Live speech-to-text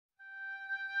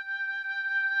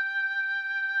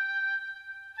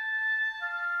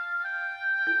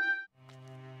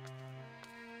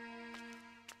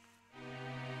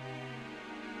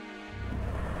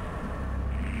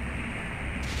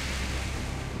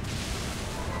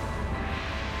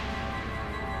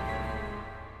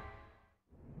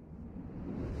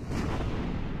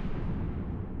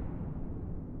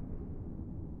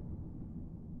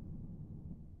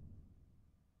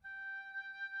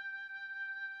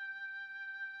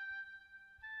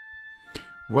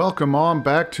Welcome on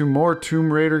back to more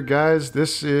Tomb Raider, guys.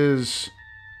 This is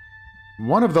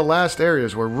one of the last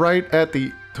areas. We're right at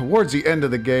towards the end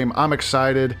of the game. I'm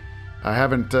excited. I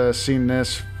haven't seen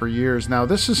this for years now.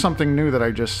 This is something new that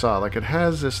I just saw. Like, it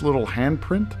has this little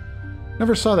handprint.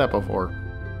 Never saw that before.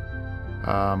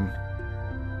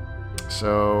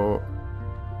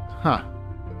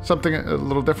 Something a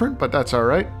little different, but that's all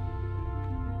right.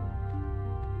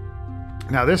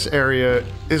 Now, this area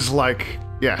is like,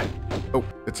 yeah. Oh,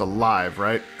 it's alive,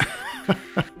 right?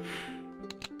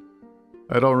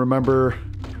 I don't remember.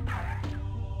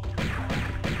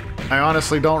 I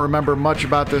honestly don't remember much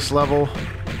about this level.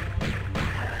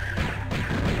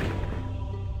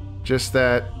 Just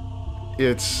that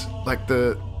it's like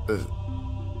the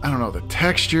I don't know, the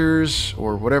textures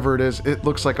or whatever it is. It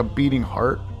looks like a beating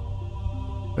heart.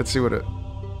 Let's see what it...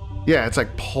 Yeah, it's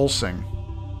like pulsing.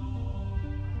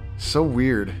 So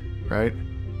weird, right?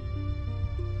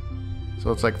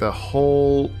 So it's like the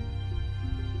whole...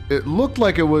 It looked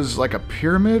like it was like a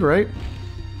pyramid, right?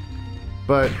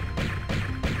 But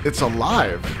it's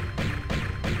alive.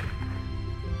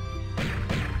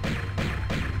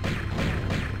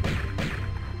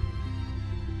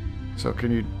 So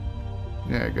can you...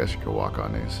 Yeah, I guess you could walk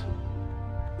on these.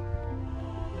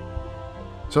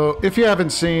 So if you haven't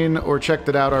seen or checked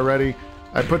it out already,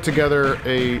 I put together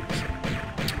a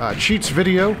cheats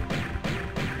video.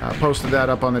 Posted that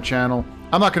up on the channel.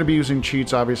 I'm not going to be using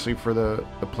cheats, obviously, for the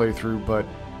playthrough, but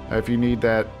if you need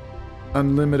that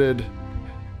unlimited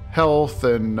health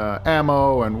and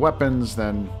ammo and weapons,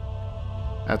 then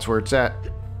that's where it's at.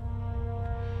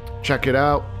 Check it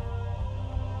out.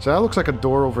 So that looks like a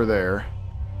door over there.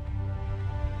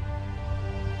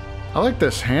 I like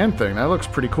this hand thing. That looks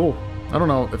pretty cool. I don't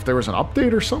know if there was an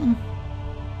update or something.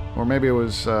 Or maybe it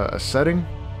was a setting.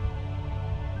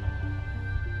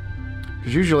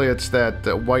 Because usually it's that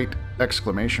white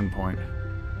exclamation point.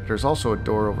 There's also a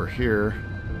door over here.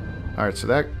 Alright, so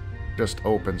that just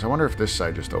opens. I wonder if this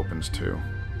side just opens too.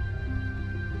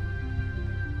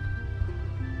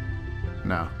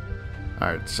 No.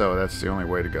 Alright, so that's the only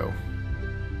way to go.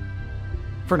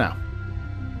 For now.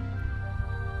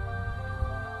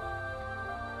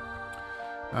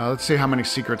 Let's see how many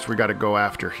secrets we got to go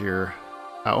after here.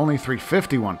 Only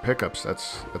 351 pickups.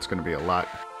 That's going to be a lot.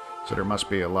 So there must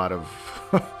be a lot of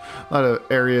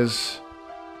areas,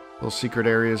 little secret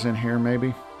areas in here,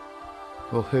 maybe,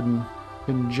 little hidden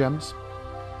gems,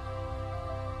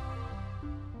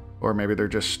 or maybe they're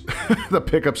just the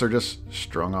pickups are just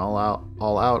strung all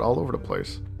over the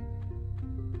place.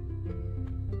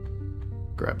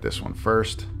 Grab this one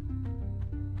first.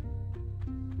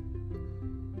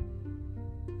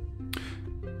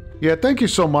 Yeah, thank you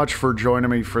so much for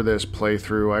joining me for this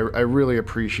playthrough. I really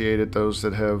appreciate it, those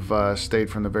that have stayed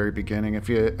from the very beginning. If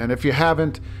you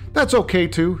haven't, that's okay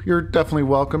too. You're definitely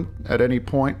welcome at any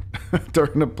point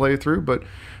during the playthrough. But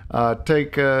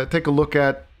take a look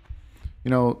at,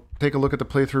 take a look at the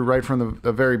playthrough right from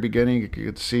the very beginning. You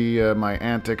could see my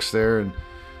antics there and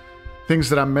things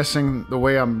that I'm missing, the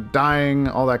way I'm dying,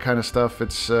 all that kind of stuff.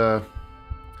 It's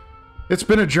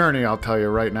been a journey, I'll tell you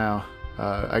right now.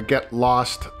 I get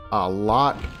lost a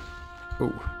lot.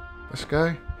 Ooh, this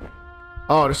guy?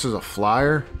 Oh, this is a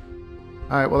flyer?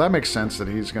 Alright, well that makes sense that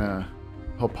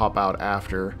he'll pop out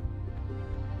after.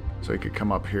 So he could come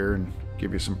up here and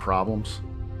give you some problems.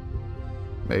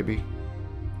 Maybe.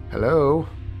 Hello?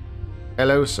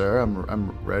 Hello, sir.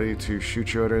 I'm ready to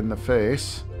shoot you in the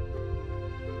face.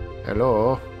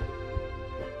 Hello?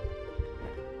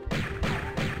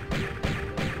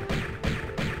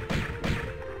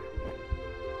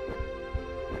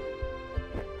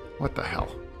 What the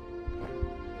hell?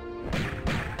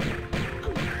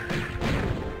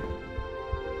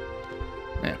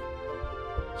 Man.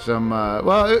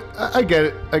 Well, I get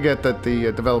it. I get that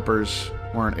the developers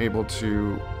weren't able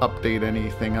to update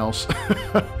anything else.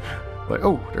 Like,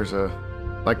 oh, there's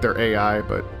like their AI,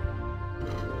 but...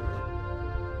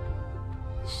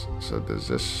 So does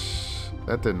this...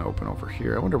 That didn't open over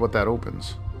here. I wonder what that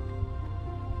opens.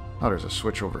 Oh, there's a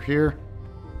switch over here.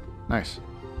 Nice.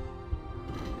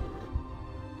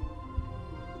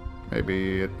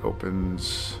 Maybe it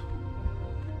opens...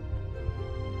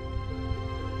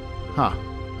 Huh.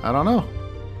 I don't know.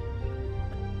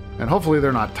 And hopefully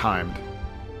they're not timed.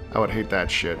 I would hate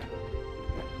that shit.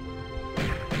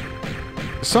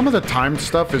 Some of the timed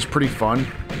stuff is pretty fun.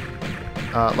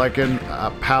 Like in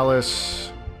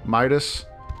Palace Midas,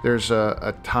 there's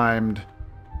a timed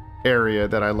area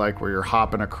that I like where you're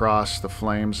hopping across the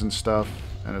flames and stuff.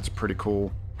 And it's pretty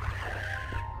cool.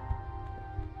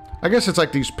 I guess it's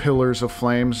like these pillars of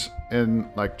flames and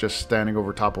like just standing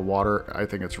over top of water. I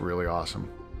think it's really awesome.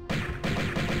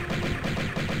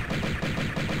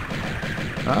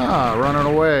 Ah,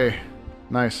 running away.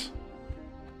 Nice.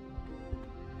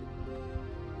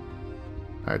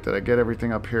 Alright, did I get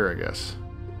everything up here, I guess?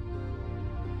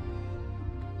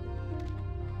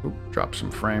 Oop, drop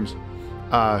some frames.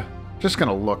 Just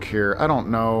gonna look here. I don't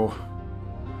know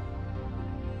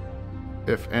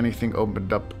if anything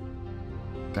opened up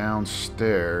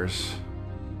downstairs.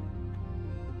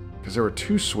 Because there were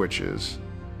 2 switches.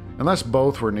 Unless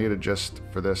both were needed just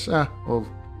for this. We'll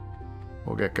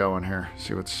get going here.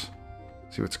 See what's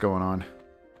going on.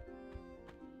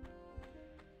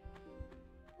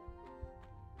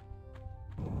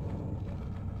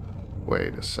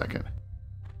 Wait a second.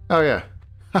 Oh yeah.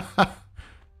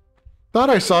 Thought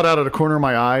I saw it out of the corner of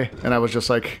my eye, and I was just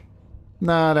like,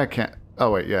 nah, that can't.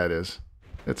 Oh wait, yeah, it is.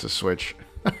 It's a switch.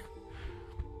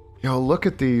 Yo, look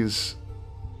at these.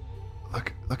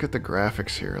 Look at the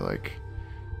graphics here. Like,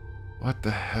 what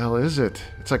the hell is it?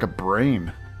 It's like a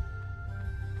brain.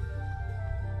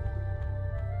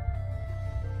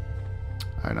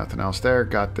 Alright, nothing else there.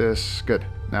 Got this. Good.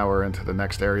 Now we're into the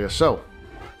next area. So,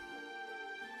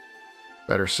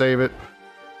 better save it.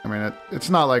 I mean, it's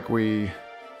not like we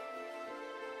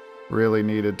really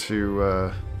needed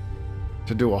to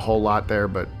do a whole lot there,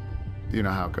 but you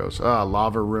know how it goes. Ah,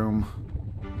 lava room.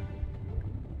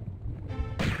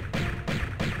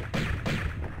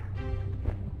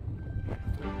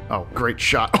 Oh, great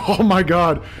shot. Oh my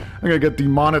god. I'm gonna get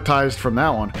demonetized from that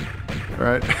one. All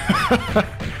right.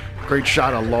 Great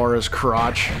shot of Lara's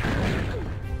crotch.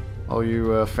 All you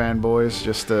fanboys,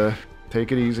 just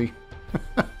take it easy.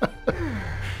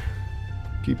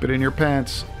 Keep it in your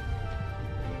pants.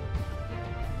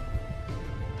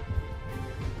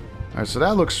 Alright, so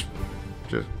that looks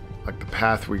just like the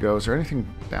path we go. Is there anything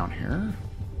down here?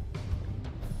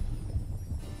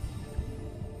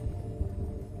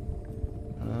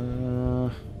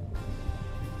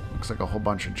 Looks like a whole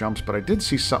bunch of jumps, but I did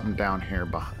see something down here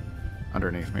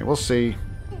underneath me. We'll see.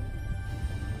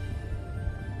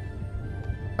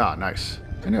 Ah, nice.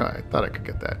 I thought I could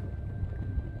get that.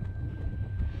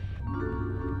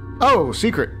 Oh,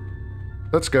 secret.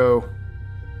 Let's go.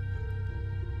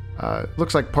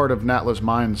 Looks like part of Natla's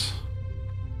mines.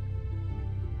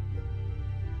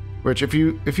 Which, if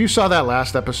you saw that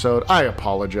last episode, I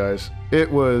apologize.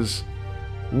 It was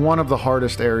one of the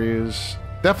hardest areas.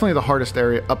 Definitely the hardest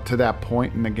area up to that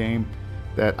point in the game.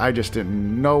 That I just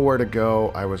didn't know where to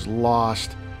go. I was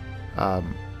lost.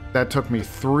 That took me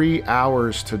 3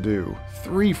 hours to do.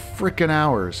 3 freaking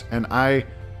hours. And I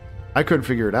couldn't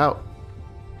figure it out.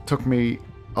 Took me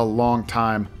a long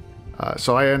time.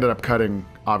 So I ended up cutting,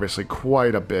 obviously,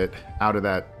 quite a bit out of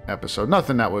that episode.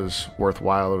 Nothing that was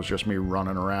worthwhile. It was just me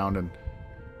running around and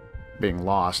being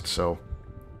lost. So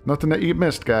nothing that you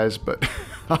missed, guys. But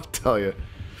I'll tell you,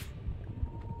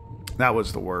 that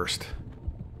was the worst.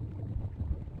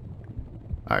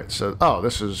 Alright, so... Oh,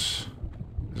 this is...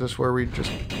 Is this where we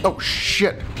just... Oh,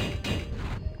 shit!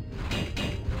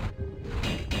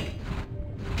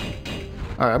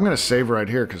 Alright, I'm gonna save right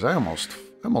here, because I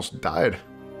almost died.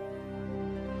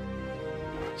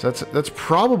 So that's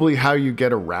probably how you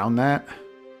get around that.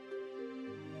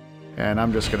 And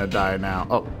I'm just gonna die now.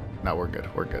 Oh, no, we're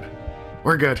good. We're good.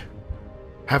 We're good.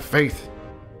 Have faith.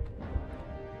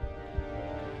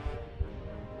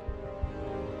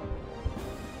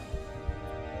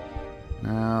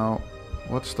 Now,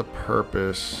 what's the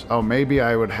purpose? Oh, maybe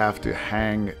I would have to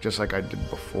hang just like I did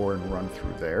before and run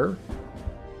through there.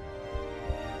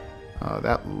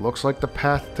 That looks like the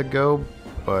path to go,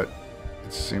 but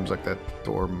it seems like that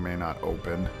door may not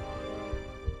open.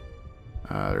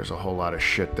 There's a whole lot of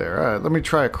shit there. Alright, let me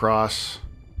try across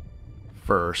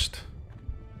first.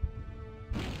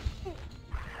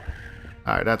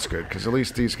 Alright, that's good, because at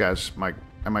least these guys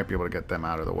I might be able to get them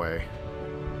out of the way.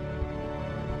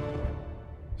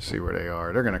 See where they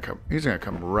are. They're gonna come. He's gonna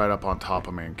come right up on top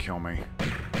of me and kill me.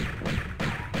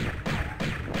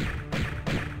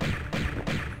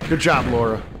 Good job,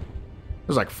 Laura. It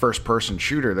was like first-person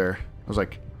shooter there. It was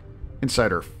like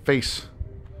inside her face.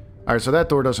 All right, so that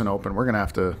door doesn't open. We're gonna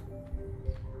have to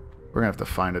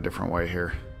find a different way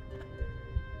here.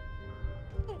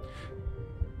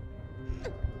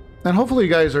 And hopefully,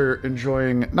 you guys are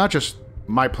enjoying not just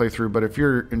my playthrough, but if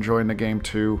you're enjoying the game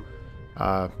too.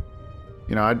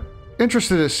 You know, I'm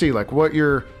interested to see, like, what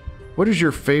is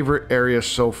your favorite area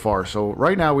so far? So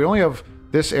right now, we only have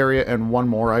this area and one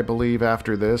more, I believe,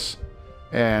 after this.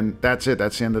 And that's it.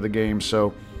 That's the end of the game.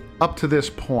 So up to this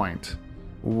point,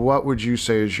 what would you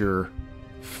say is your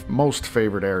most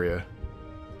favorite area?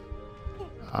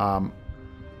 I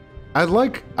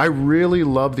really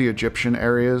love the Egyptian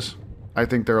areas. I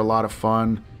think they're a lot of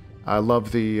fun. I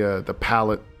love the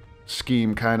palette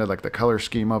scheme, kind of like the color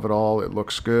scheme of it all. It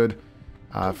looks good.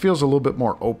 Feels a little bit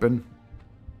more open.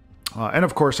 And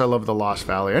of course, I love the Lost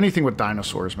Valley. Anything with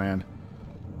dinosaurs, man.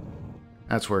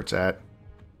 That's where it's at.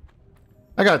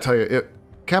 I gotta tell you,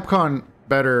 Capcom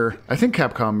better... I think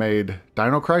Capcom made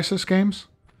Dino Crisis games.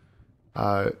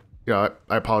 You know,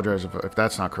 I apologize if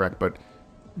that's not correct, but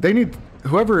they need...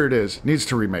 Whoever it is needs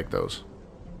to remake those.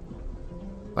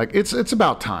 Like, it's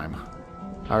about time.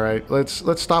 Alright,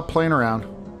 let's stop playing around.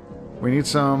 We need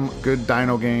some good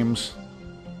dino games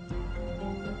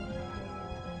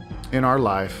in our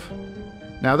life.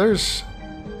 Now, there's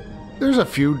a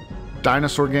few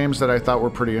dinosaur games that I thought were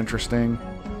pretty interesting,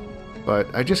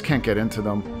 but I just can't get into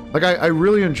them. Like, I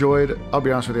really enjoyed, I'll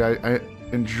be honest with you, I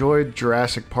enjoyed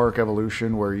Jurassic Park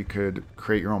Evolution, where you could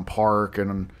create your own park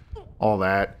and all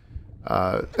that.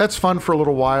 That's fun for a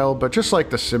little while, but just like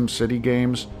the SimCity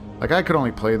games, like, I could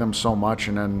only play them so much,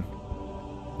 and then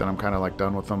I'm kind of like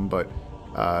done with them, but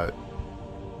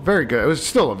very good. It was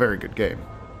still a very good game.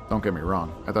 Don't get me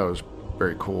wrong. I thought it was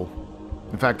very cool.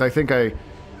 In fact, I think I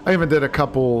even did a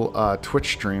couple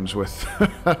Twitch streams with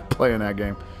playing that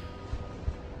game.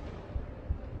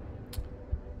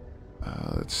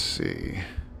 Let's see.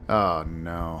 Oh,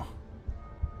 no.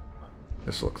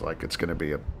 This looks like it's going to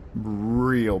be a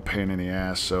real pain in the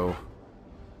ass, so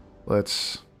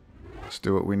let's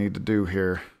do what we need to do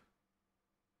here.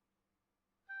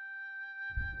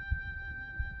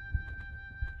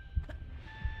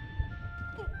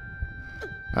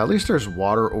 At least there's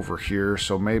water over here,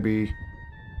 so maybe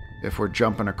if we're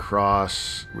jumping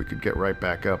across, we could get right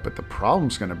back up. But the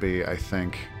problem's going to be, I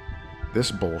think,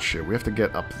 this bullshit. We have to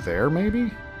get up there,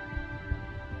 maybe?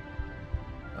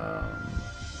 I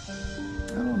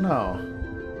don't know.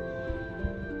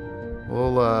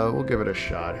 We'll give it a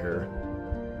shot here.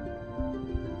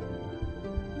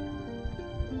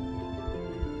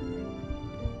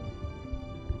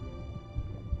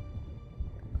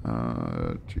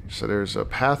 So there's a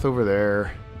path over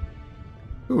there.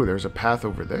 Ooh, there's a path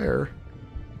over there.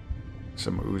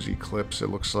 Some Uzi clips, it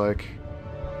looks like.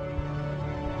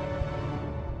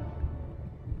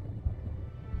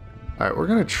 Alright, we're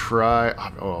gonna try...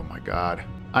 Oh my god.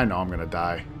 I know I'm gonna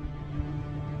die.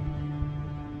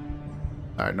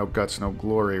 Alright, no guts, no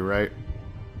glory, right?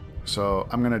 So,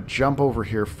 I'm gonna jump over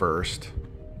here first.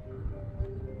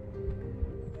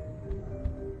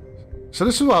 So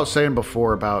this is what I was saying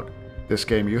before about this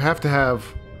game. You have to have,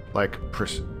 like,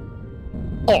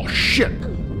 oh, shit!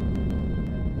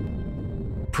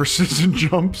 Precision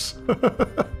jumps.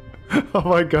 Oh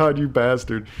my god, you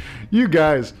bastard. You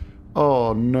guys.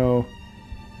 Oh no.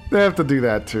 They have to do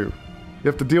that too. You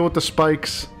have to deal with the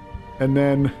spikes, and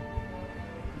then...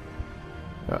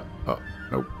 oh,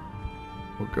 nope.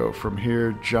 We'll go from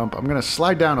here, jump. I'm gonna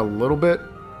slide down a little bit.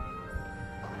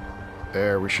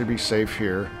 There, we should be safe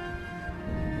here.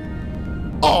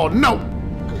 Oh no!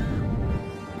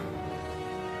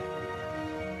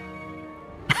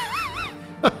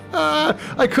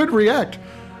 I couldn't react.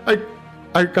 I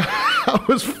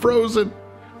was frozen.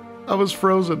 I was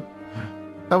frozen.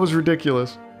 That was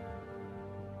ridiculous.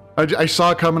 I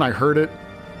saw it coming. I heard it.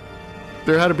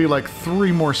 There had to be like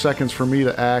 3 more seconds for me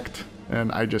to act,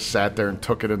 and I just sat there and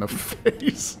took it in the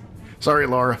face. Sorry,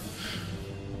 Laura.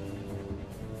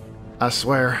 I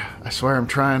swear I'm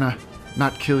trying to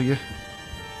not kill you.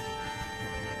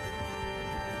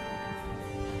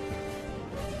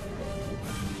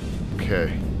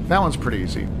 Okay, that one's pretty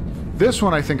easy. This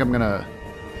one I think I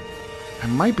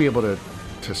might be able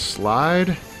to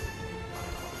slide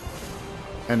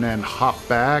and then hop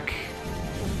back.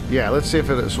 Yeah, let's see if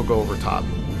this will go over top.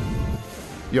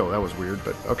 Yo, that was weird,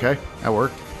 but okay, that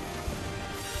worked.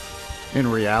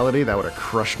 In reality, that would have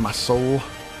crushed my soul.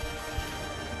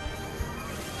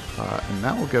 And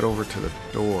that will get over to the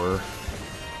door.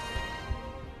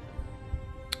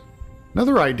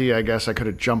 Another idea, I guess, I could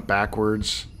have jumped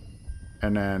backwards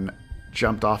and then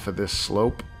jumped off of this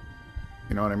slope.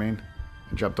 You know what I mean?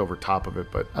 And jumped over top of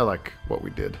it, but I like what we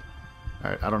did.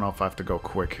 Alright, I don't know if I have to go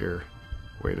quick here.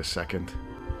 Wait a second.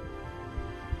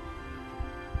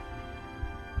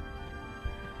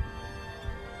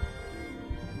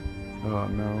 Oh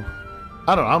no.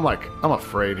 I don't know, I'm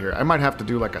afraid here. I might have to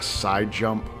do like a side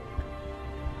jump.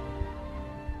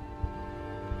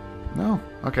 No?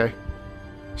 Okay.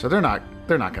 So they're not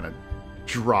gonna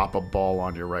drop a ball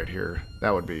on you right here.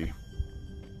 That would be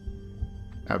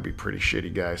pretty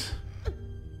shitty, guys.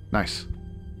 Nice.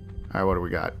 Alright, what do we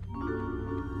got?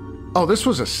 Oh, this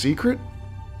was a secret?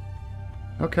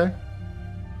 Okay.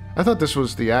 I thought this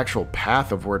was the actual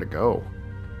path of where to go.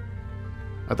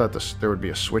 I thought there would be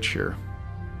a switch here.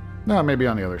 No, maybe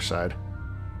on the other side.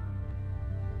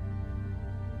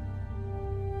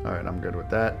 Alright, I'm good with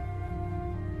that.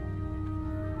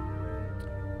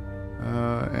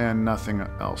 And nothing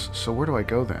else. So where do I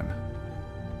go then?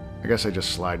 I guess I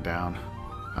just slide down.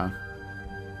 Huh?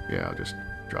 Yeah, I'll just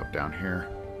drop down here.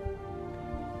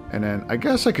 And then I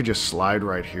guess I could just slide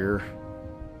right here.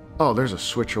 Oh, there's a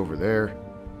switch over there.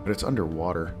 But it's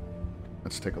underwater.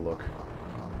 Let's take a look.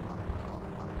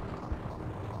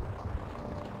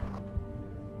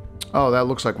 Oh, that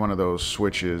looks like one of those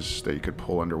switches that you could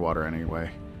pull underwater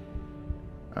anyway.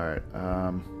 Alright,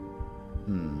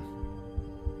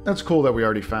 That's cool that we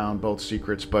already found both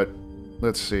secrets, but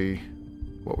let's see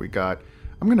what we got.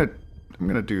 I'm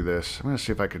gonna do this. I'm gonna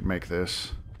see if I could make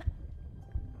this.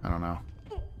 I don't know.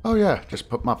 Oh yeah, just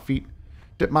put my feet,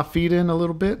 dip my feet in a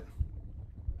little bit.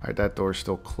 Alright, that door's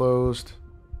still closed.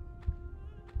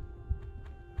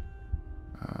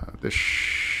 This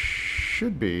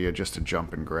should be just a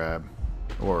jump and grab,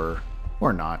 or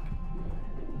not.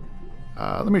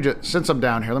 Let me just, since I'm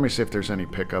down here, let me see if there's any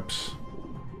pickups.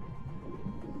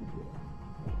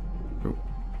 Ooh,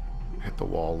 hit the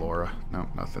wall, Laura. No,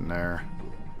 nothing there.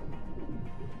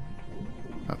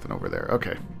 Nothing over there.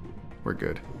 Okay, we're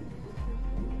good.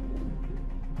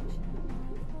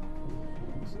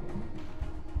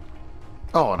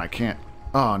 Oh, and I can't.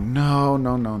 Oh, no,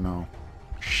 no, no, no.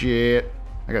 Shit.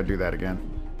 I gotta do that again.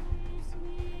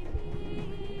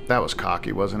 That was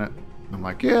cocky, wasn't it? I'm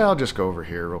like, yeah, I'll just go over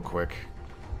here real quick.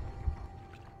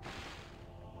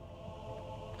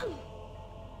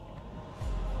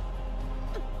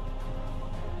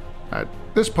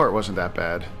 This part wasn't that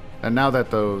bad. And now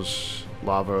that those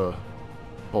lava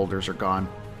boulders are gone,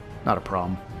 not a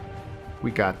problem.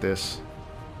 We got this.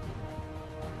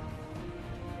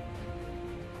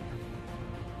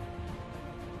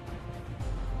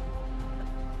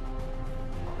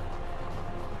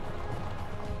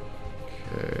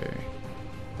 Okay.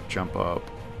 I'll jump up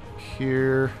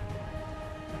here.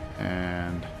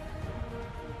 And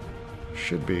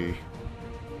should be,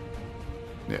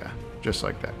 yeah, just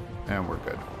like that. And we're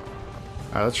good.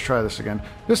 Alright, let's try this again.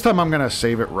 This time I'm going to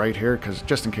save it right here, because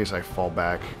just in case I fall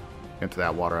back into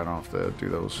that water, I don't have to do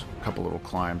those couple little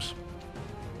climbs.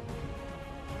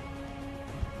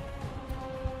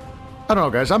 I don't know,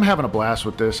 guys. I'm having a blast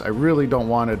with this. I really don't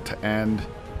want it to end,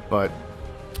 but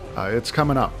it's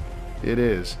coming up. It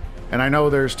is. And I know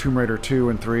there's Tomb Raider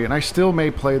 2 and 3, and I still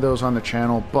may play those on the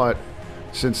channel, but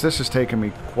since this has taken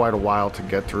me quite a while to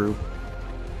get through,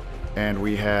 and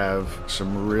we have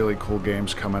some really cool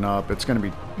games coming up, it's gonna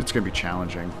be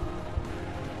challenging.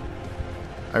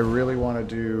 I really want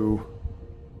to do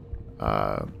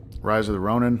Rise of the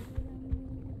Ronin.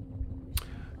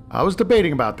 I was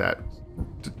debating about that,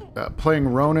 playing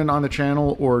Ronin on the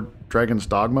channel or Dragon's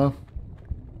Dogma,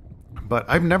 but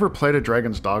I've never played a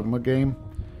Dragon's Dogma game,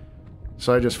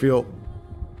 so I just feel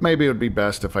maybe it would be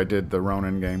best if I did the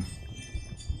Ronin game.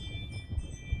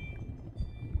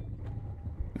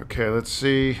 Okay, let's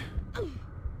see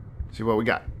what we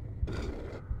got.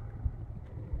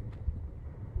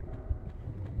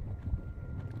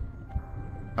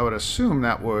 I would assume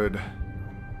that would,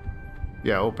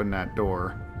 yeah, open that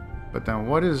door. But then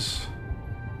what is,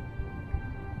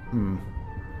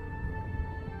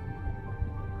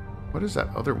 what is that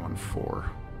other one for?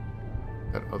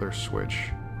 That other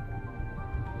switch.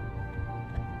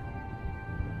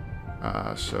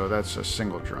 So that's a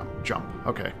single jump.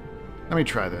 Okay. Let me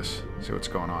try this, see what's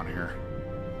going on here.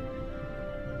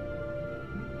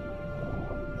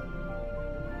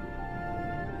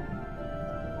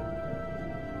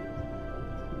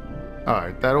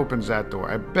 Alright, that opens that door.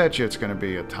 I bet you it's going to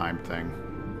be a time thing.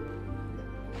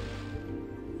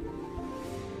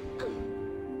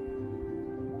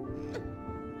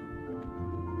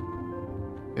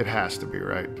 It has to be,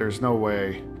 right? There's no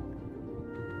way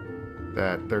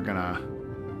that they're going to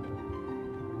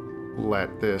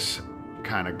let this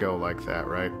kind of go like that,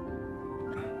 right?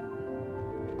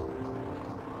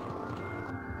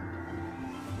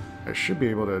 I should be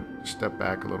able to step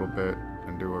back a little bit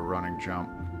and do a running jump.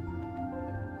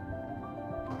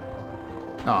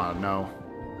 Oh, no.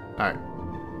 Alright.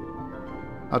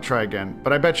 I'll try again,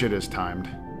 but I bet you it is timed.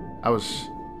 I was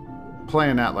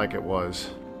playing that like it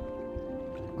was.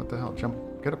 What the hell? Jump.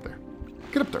 Get up there.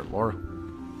 Get up there, Laura.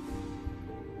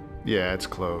 Yeah, it's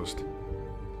closed.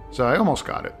 So I almost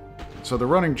got it. So the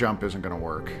running jump isn't going to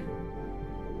work.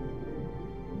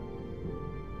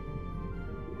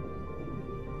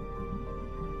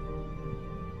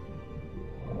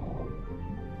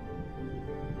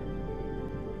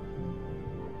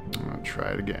 I'll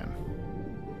try it again.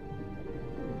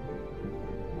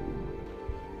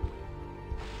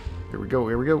 Here we go,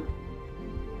 here we go.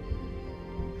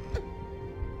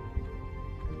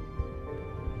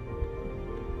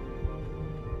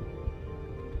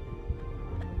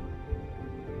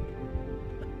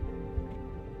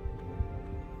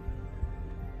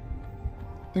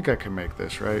 I think I can make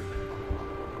this, right?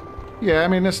 Yeah, I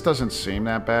mean, this doesn't seem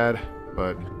that bad,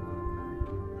 but...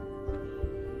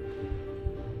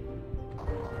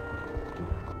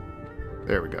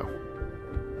 There we go.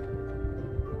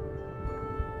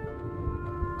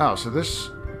 Oh, so this...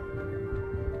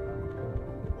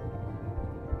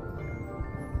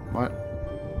 What?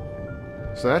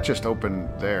 So that just opened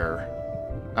there.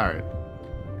 Alright.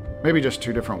 Maybe just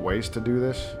two different ways to do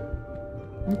this.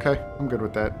 Okay, I'm good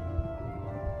with that.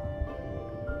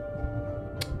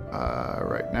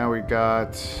 Right, now we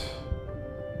got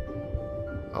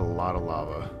a lot of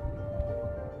lava.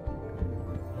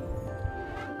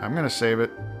 I'm gonna save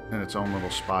it in its own little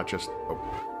spot, just... Oh,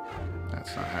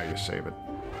 that's not how you save it.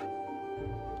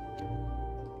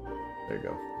 There you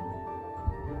go.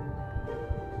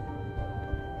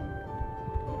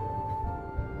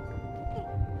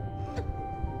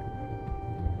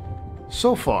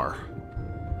 So far,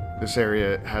 this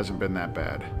area hasn't been that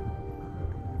bad.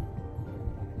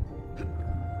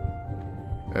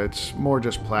 It's more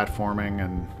just platforming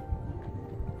and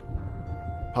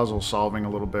puzzle solving a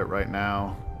little bit right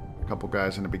now. A couple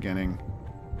guys in the beginning.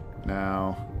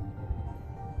 Now,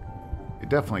 you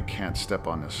definitely can't step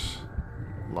on this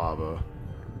lava.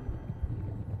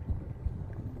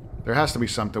 There has to be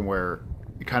something where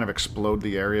you kind of explode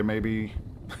the area, maybe.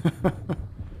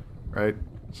 Right?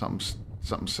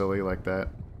 Something silly like that.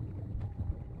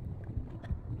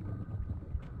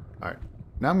 Alright.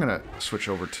 Now I'm going to switch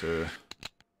over to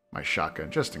my shotgun,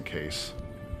 just in case.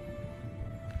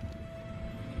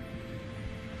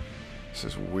 This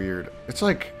is weird. It's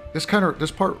like, this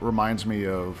part reminds me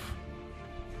of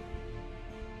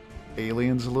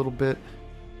Aliens a little bit.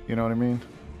 You know what I mean?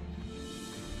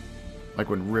 Like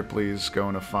when Ripley's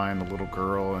going to find the little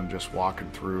girl and just walking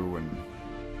through and...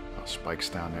 Oh, Spike's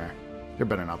down there. There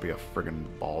better not be a friggin'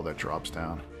 ball that drops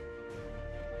down.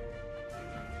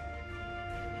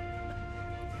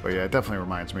 But yeah, it definitely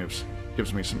reminds me of...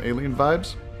 Gives me some alien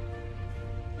vibes.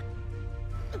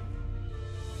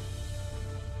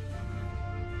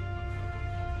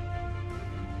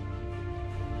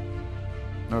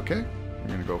 Okay, we're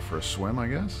gonna go for a swim, I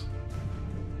guess.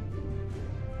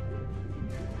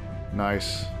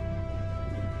 Nice.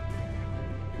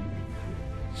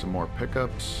 Some more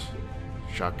pickups.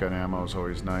 Shotgun ammo is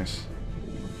always nice.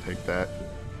 Take that.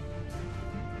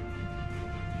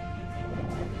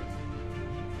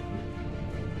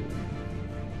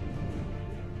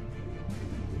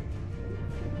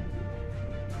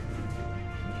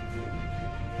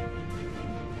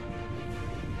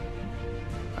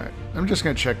 Alright, I'm just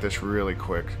going to check this really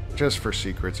quick, just for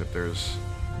secrets if there's...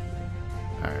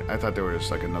 Alright, I thought there was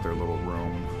like another little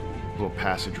room, little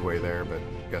passageway there, but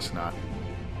guess not.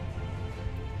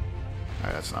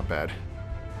 Alright, that's not bad.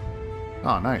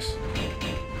 Oh, nice.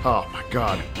 Oh my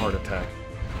god, heart attack.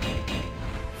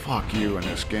 Fuck you in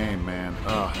this game, man.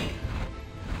 Ugh.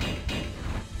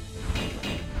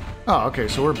 Oh, okay,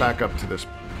 so we're back up to this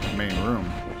main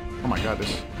room. Oh my god,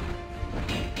 this...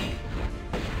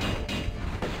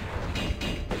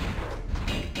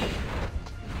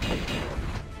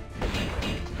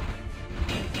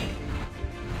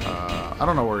 I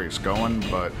don't know where he's going,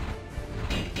 but...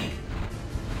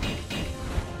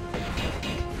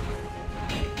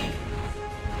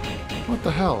 What the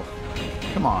hell?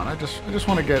 Come on, I just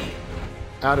want to get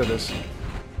out of this.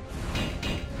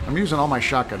 I'm using all my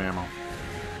shotgun ammo.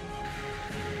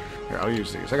 Here, I'll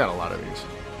use these. I got a lot of these.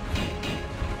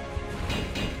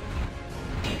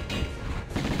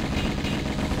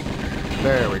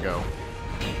 There we go.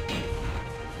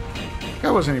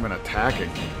 That wasn't even attacking.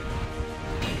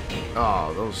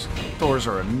 Oh, those doors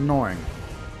are annoying.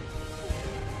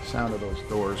 Sound of those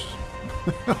doors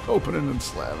opening and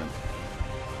slamming.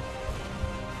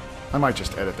 I might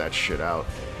just edit that shit out.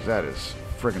 That is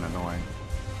friggin' annoying.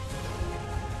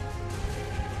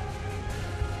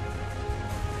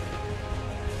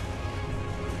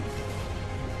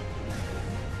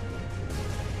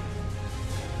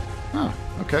 Huh,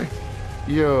 okay.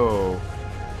 Yo.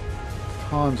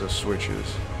 Tons of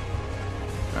switches.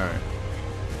 Alright.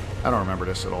 I don't remember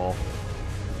this at all.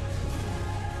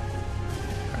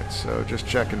 Alright, so just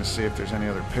checking to see if there's any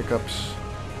other pickups.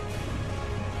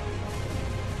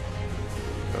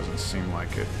 Doesn't seem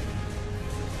like it.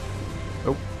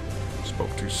 Oh,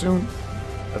 spoke too soon.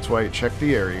 That's why you check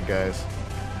the area, guys.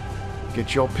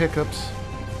 Get your pickups.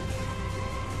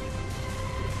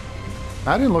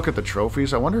 I didn't look at the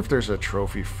trophies. I wonder if there's a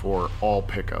trophy for all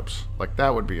pickups. Like,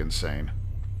 that would be insane.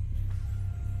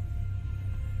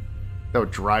 That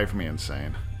would drive me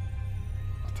insane.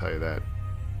 I'll tell you that.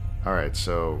 Alright,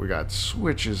 so we got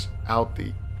switches out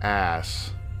the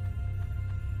ass.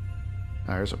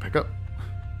 There's a pickup.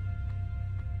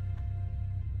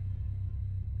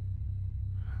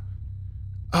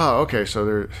 Oh, okay, so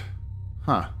there...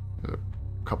 Huh. There's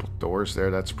a couple doors there.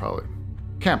 That's probably...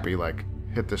 Can't be like,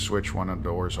 hit the switch, one of the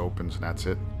doors opens, and that's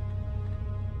it.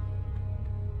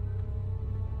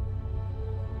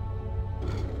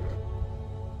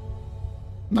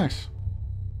 Nice.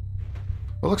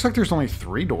 Well, it looks like there's only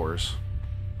 3 doors.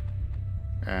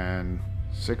 And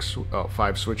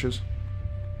 5 switches.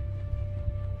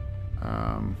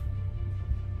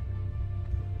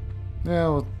 Yeah,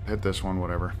 we'll hit this one,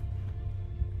 whatever.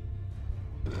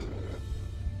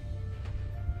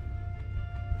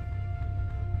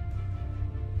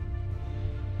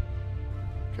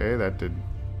 Okay, that did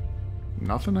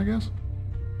nothing, I guess.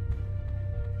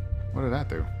 What did that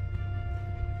do?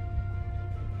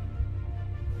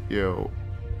 Yo,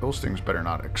 those things better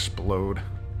not explode.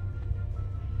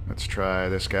 Let's try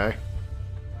this guy.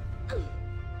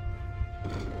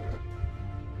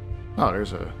 Oh,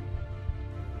 there's a...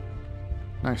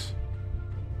 Nice.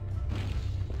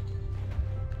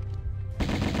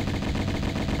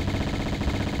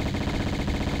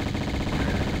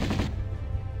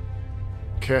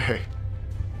 Okay.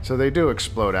 So they do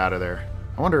explode out of there.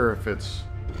 I wonder if it's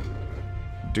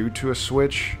due to a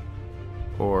switch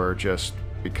or just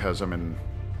because I'm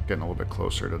getting a little bit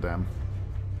closer to them.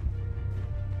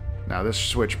 Now this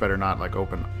switch better not like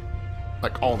open,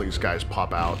 like all these guys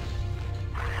pop out.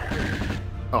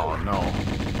 Oh no.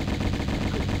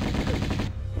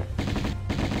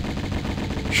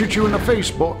 Shoot you in the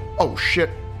face, boy. Oh shit.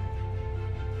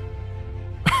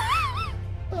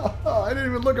 Oh, I didn't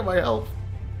even look at my health.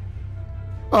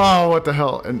 Oh, what the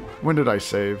hell? And when did I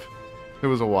save? It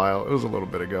was a while. It was a little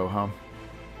bit ago, huh?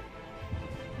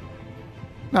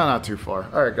 No, not too far.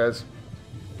 Alright, guys.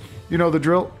 You know the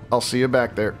drill. I'll see you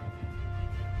back there.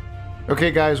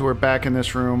 Okay, guys, we're back in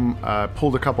this room.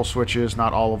 Pulled a couple switches,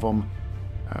 not all of them.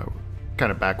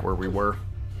 Kind of back where we were.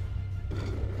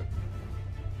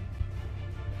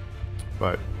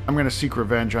 But I'm going to seek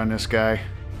revenge on this guy.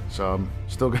 So I'm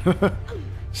still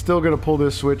gonna pull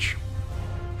this switch.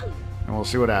 And we'll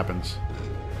see what happens.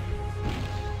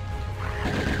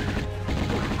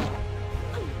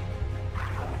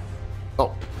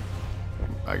 Oh.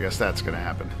 I guess that's gonna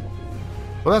happen.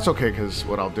 Well, that's okay, because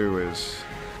what I'll do is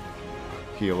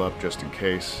heal up just in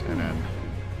case, and then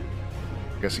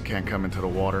I guess he can't come into the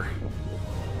water.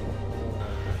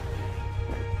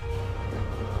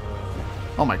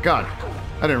 Oh my god!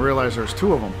 I didn't realize there was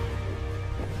 2 of them.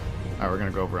 Alright, we're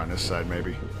gonna go over on this side,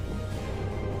 maybe.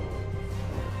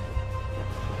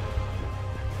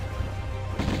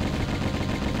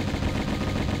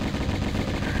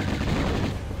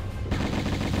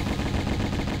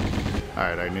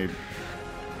 Alright, I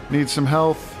need some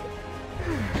health.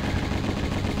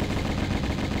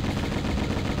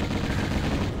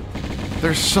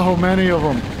 There's so many of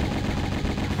them.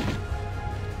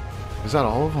 Is that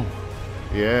all of them?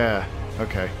 Yeah.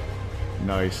 Okay.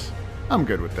 Nice. I'm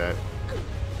good with that.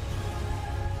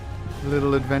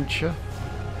 Little adventure.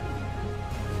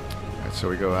 Alright, so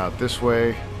we go out this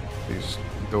way. These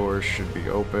doors should be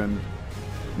open.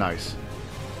 Nice.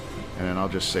 And then I'll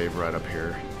just save right up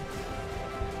here.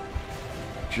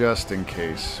 Just in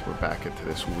case we're back into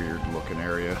this weird looking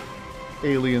area.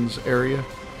 Aliens area.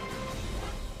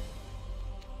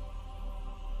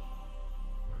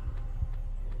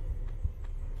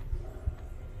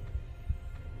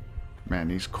 Man,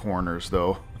 these corners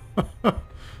though.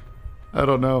 I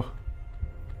don't know.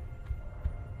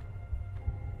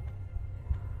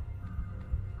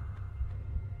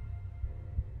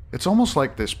 It's almost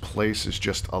like this place is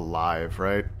just alive,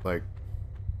 right? Like,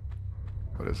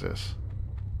 what is this?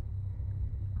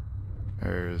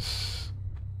 There's...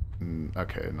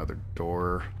 Okay, another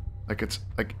door. Like it's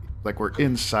like we're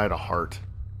inside a heart.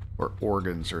 Or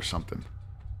organs or something.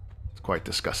 It's quite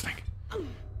disgusting.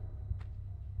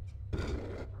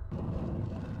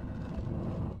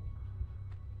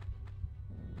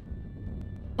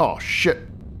 Oh, shit.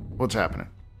 What's happening?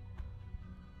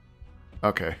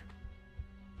 Okay.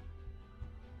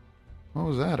 What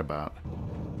was that about?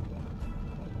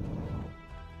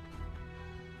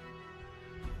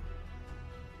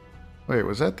 Wait,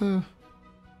 was that the...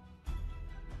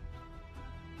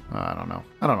 I don't know.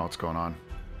 I don't know what's going on.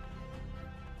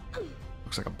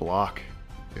 Looks like a block.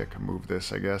 Yeah, I can move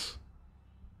this, I guess.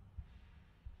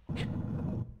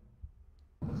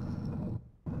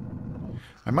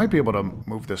 I might be able to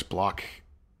move this block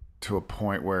to a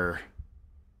point where...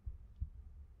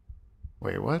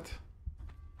 Wait, what?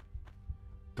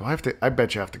 Do I have to... I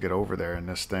bet you have to get over there in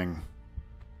this thing.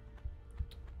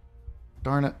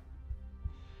 Darn it.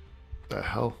 The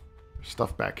hell? There's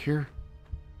stuff back here.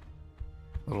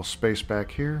 Little space back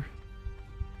here.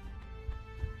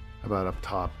 I about up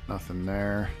top? Nothing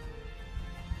there.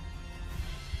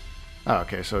 Oh,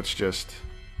 okay, so it's just...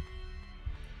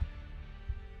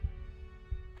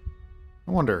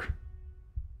 I wonder...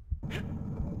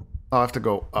 I'll have to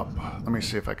go up. Let me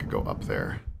see if I could go up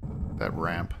there. That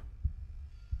ramp.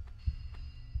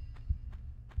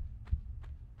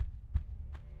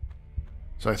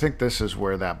 So I think this is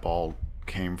where that ball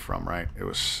came from, right? It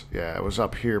was, yeah, it was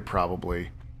up here probably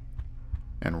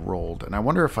and rolled. And I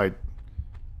wonder if I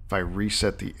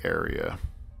reset the area,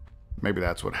 maybe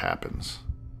that's what happens.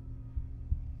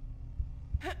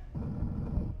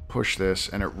 Push this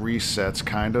and it resets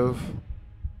kind of.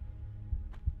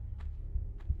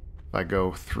 If I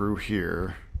go through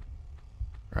here,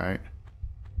 right?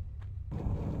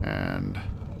 And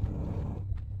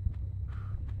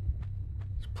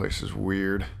this place is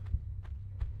weird.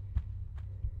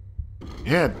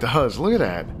 Yeah, it does. Look at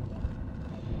that.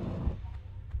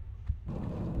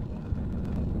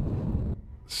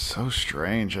 So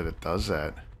strange that it does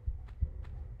that.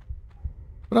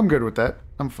 But I'm good with that.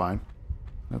 I'm fine.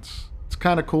 It's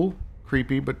kind of cool.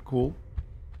 Creepy, but cool.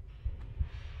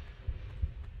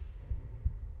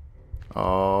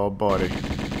 Oh, buddy.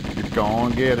 You're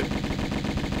gonna get it.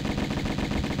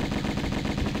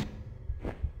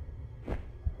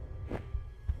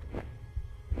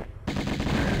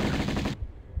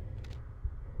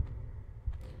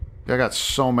 I got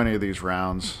so many of these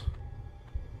rounds.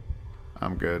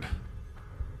 I'm good.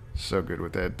 So good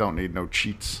with that. Don't need no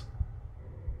cheats.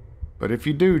 But if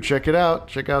you do, check it out.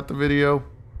 Check out the video.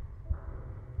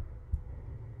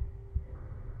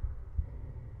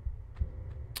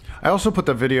 I also put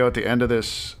the video at the end of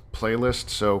this playlist,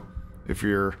 so if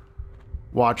you're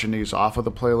watching these off of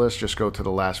the playlist, just go to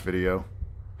the last video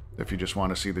if you just want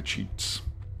to see the cheats,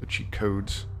 the cheat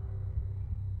codes.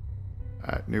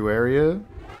 Alright, new area,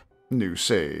 new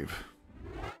save.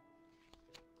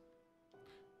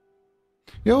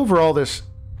 Yeah, overall this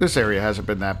area hasn't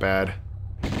been that bad.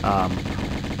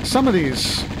 Some of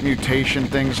these mutation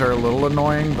things are a little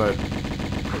annoying, but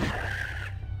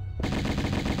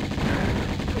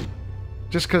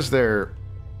just because their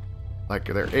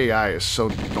AI is so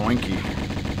doinky.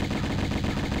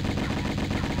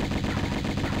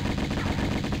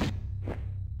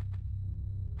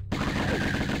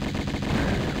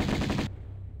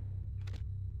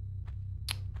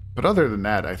 But other than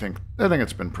that, I think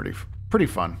it's been pretty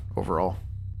fun overall.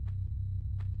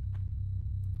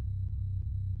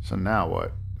 So now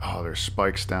what? Oh, there's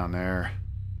spikes down there.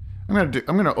 I'm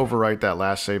gonna overwrite that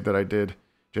last save that I did,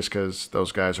 just because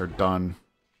those guys are done.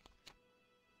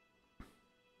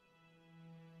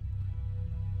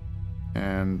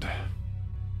 And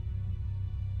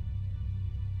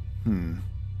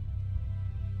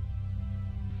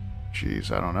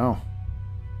geez, I don't know.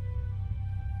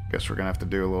 Guess we're gonna have to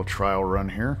do a little trial run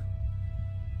here.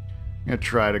 I'm gonna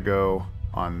try to go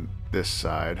on this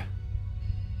side.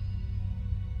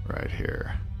 Right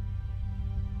here.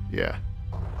 Yeah.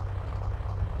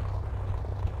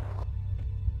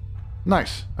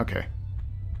 Nice. Okay.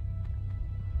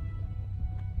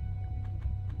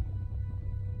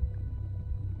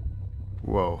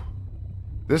 Whoa.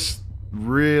 This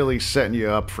really setting you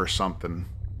up for something.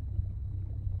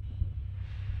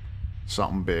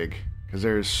 Something big. Because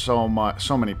there's so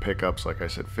many pickups, like I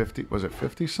said, 50, was it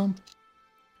 50 some?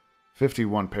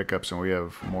 51 pickups, and we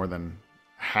have more than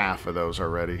half of those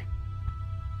already.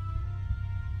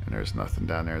 And there's nothing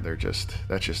down there.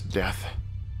 That's just death.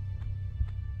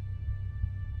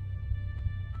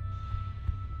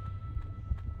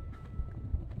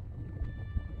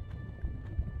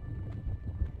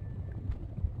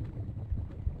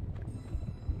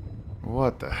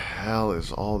 What the hell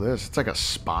is all this? It's like a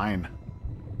spine.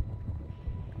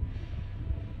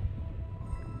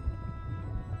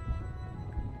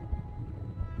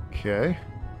 Okay.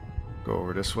 Go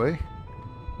over this way.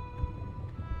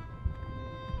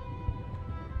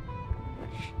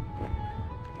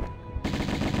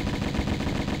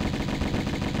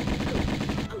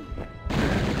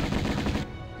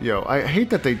 Yo, I hate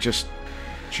that they just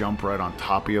jump right on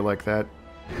top of you like that.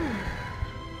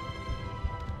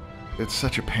 It's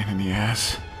such a pain in the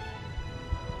ass.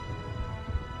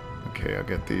 Okay, I'll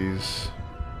get these.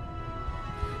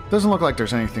 Doesn't look like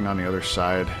there's anything on the other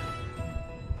side.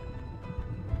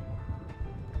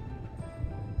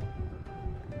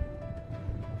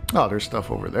 Oh, there's stuff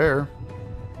over there.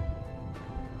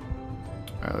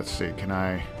 Let's see, can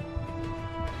I...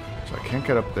 So I can't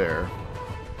get up there.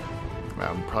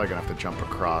 I'm probably gonna have to jump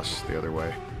across the other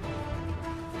way.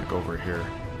 Like over here.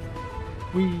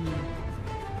 Whee!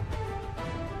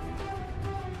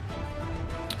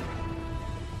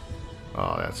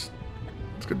 Oh, it's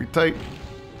gonna be tight.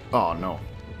 Oh, no.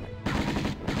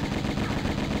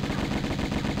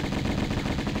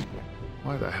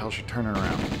 Why the hell is she turning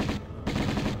around?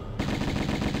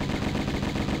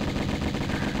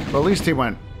 Well, at least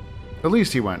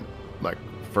he went, like,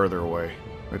 further away.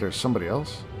 Wait, there's somebody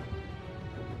else?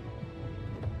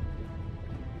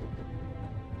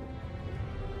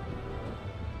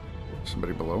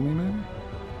 Somebody below me, maybe?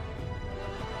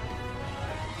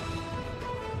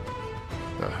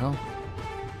 The hell?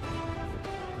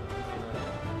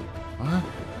 What?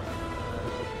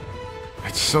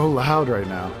 It's so loud right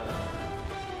now.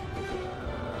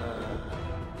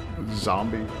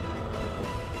 Zombie.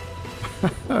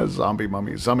 Zombie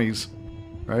mummy. Zummies.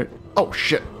 Right? Oh,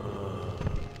 shit.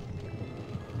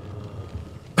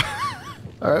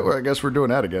 Alright, well, I guess we're doing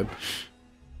that again.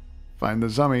 Find the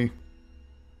zummy.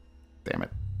 Damn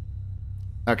it.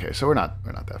 Okay, so we're not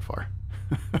that far.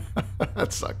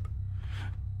 That sucked.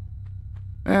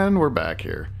 And we're back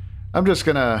here. I'll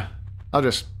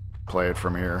just play it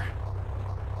from here.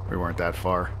 We weren't that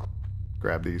far.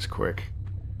 Grab these quick.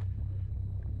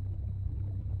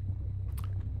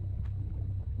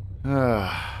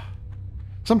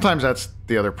 Sometimes that's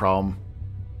the other problem.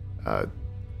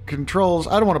 Controls,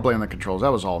 I don't want to blame the controls.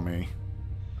 That was all me.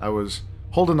 I was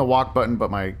holding the walk button,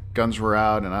 but my guns were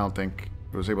out, and I don't think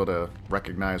I was able to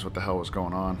recognize what the hell was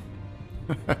going on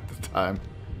at the time.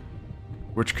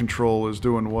 Which control is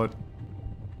doing what?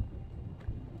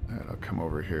 Alright, I'll come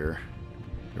over here.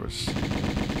 There was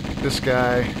this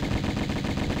guy.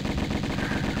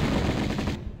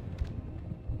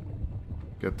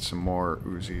 Get some more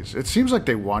Uzis. It seems like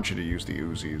they want you to use the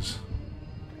Uzis.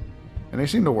 And they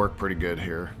seem to work pretty good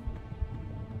here.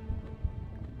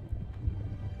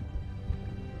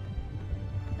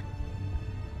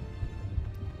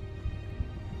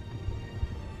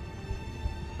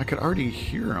 I could already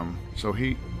hear him, so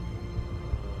he...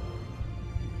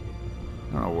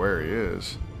 I don't know where he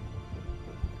is.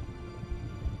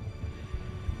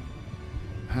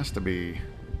 Has to be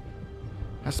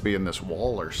in this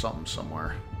wall or something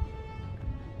somewhere.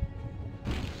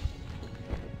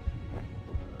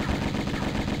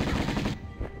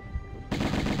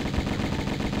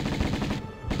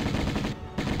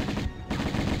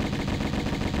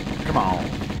 Come on.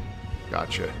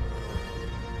 Gotcha.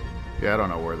 Yeah, I don't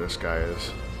know where this guy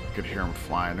is. I could hear him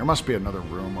flying. There must be another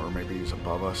room, or maybe he's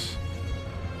above us.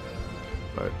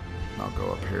 But I'll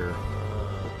go up here.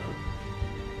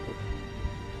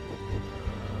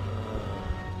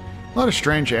 A lot of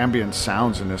strange ambient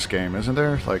sounds in this game, isn't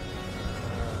there? Like,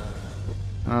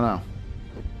 I don't know.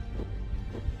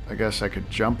 I guess I could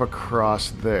jump across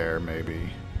there,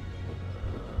 maybe.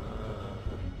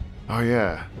 Oh,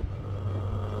 yeah.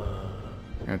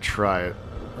 I'm gonna try it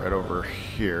right over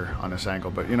here on this angle,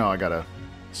 but you know, I gotta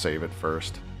save it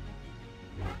first.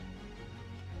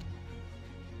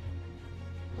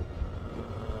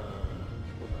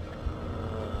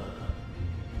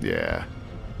 Yeah,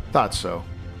 thought so.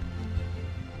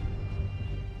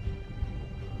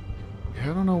 I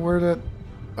don't know where that...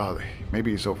 Oh, maybe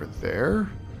he's over there?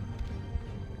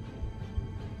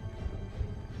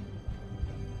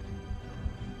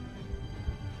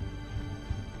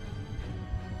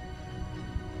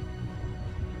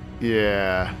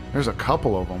 Yeah, there's a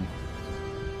couple of them.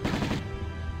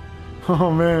 Oh,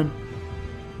 man.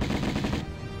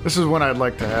 This is when I'd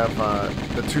like to have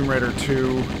the Tomb Raider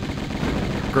 2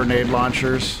 grenade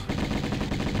launchers.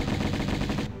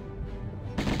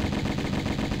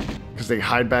 Because they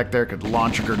hide back there, could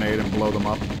launch a grenade and blow them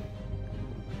up.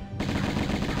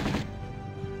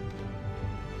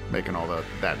 Making all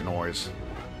that noise.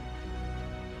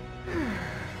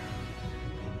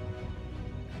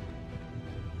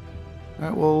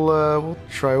 Alright, we'll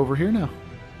try over here now.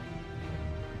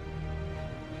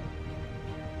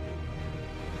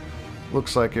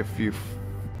 Looks like if you...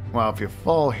 Well, if you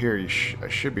fall here, I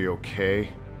should be okay.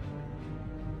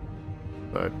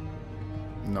 But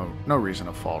no reason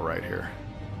to fall right here.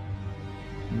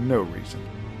 No reason.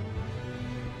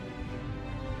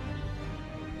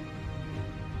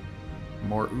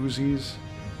 More Uzis.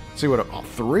 Let's see what... Oh,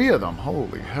 3 of them!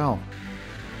 Holy hell.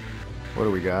 What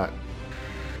do we got?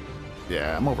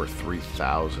 Yeah, I'm over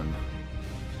 3,000.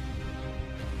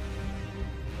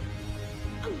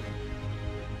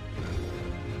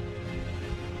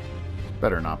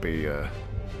 Better not be, this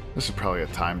is probably a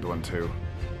timed one, too.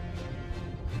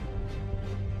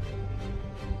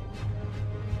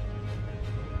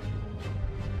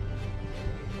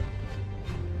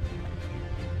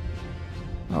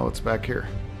 Oh, it's back here.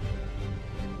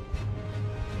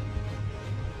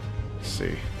 Let's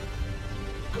see.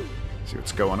 See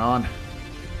what's going on.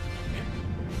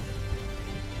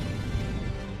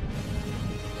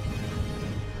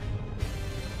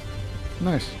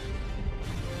 Nice.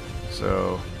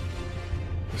 So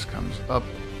this comes up.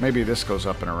 Maybe this goes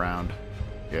up and around.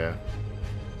 Yeah.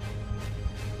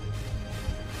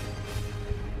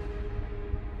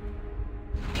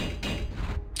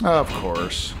 Of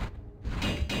course.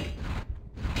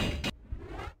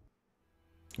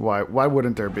 Why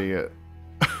wouldn't there be a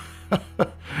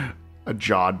a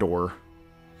jaw door?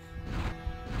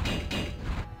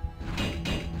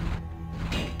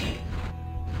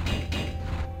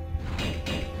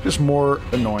 Just more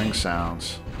annoying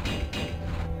sounds.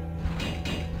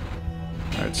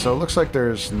 Alright, so it looks like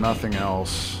there's nothing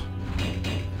else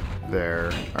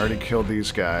there. I already killed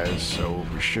these guys, so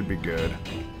we should be good.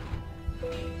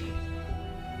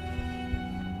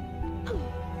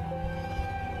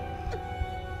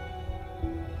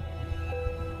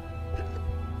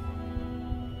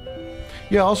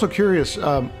 Yeah, also curious,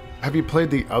 have you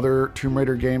played the other Tomb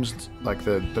Raider games, like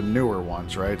the newer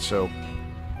ones, right? So,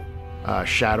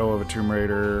 Shadow of a Tomb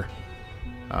Raider,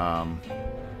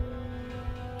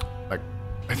 like,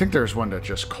 I think there's one that's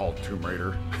just called Tomb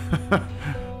Raider.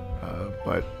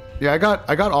 But, yeah, I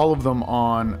got all of them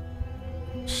on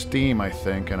Steam, I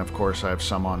think, and of course I have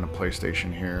some on the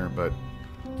PlayStation here, but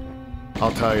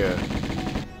I'll tell you,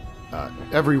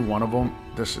 every one of them,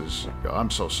 this is, I'm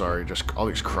so sorry, just all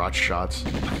these crotch shots.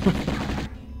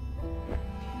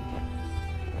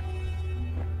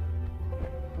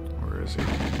 Where is he?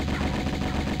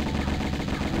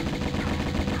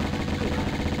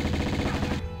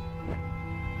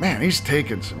 Man, he's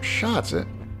taking some shots.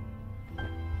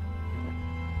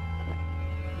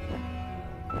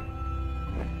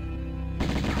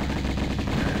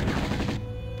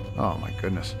 Oh my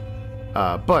goodness.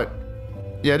 But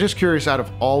yeah, just curious, out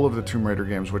of all of the Tomb Raider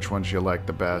games, which ones you like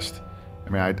the best? I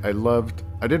mean,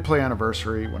 I did play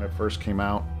Anniversary when it first came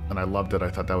out, and I loved it.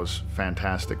 I thought that was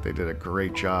fantastic. They did a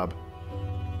great job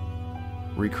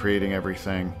recreating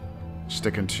everything,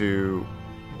 sticking to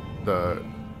the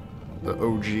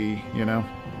OG, you know?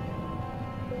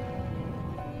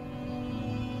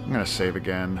 I'm gonna save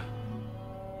again.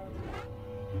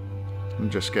 I'm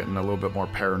just getting a little bit more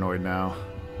paranoid now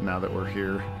that we're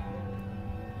here.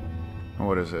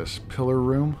 What is this? Pillar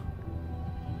room?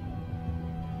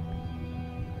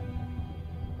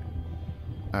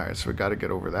 Alright, so we gotta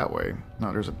get over that way.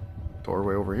 No, there's a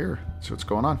doorway over here. Let's see what's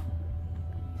going on.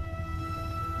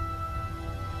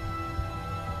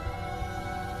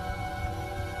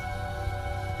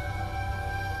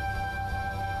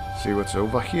 See what's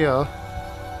over here.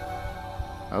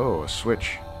 Oh, a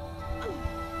switch.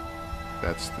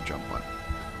 That's the jump button.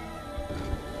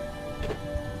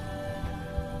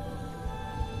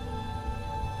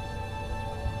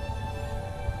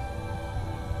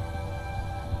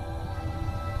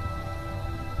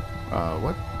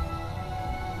 What?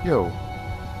 Yo.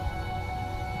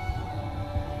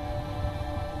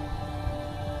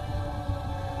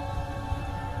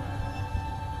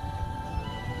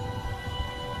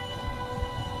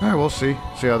 Alright, we'll see.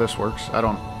 See how this works. I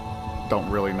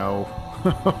don't really know.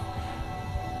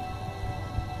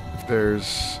 If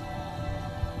there's...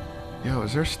 Yo,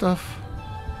 is there stuff?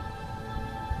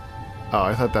 Oh,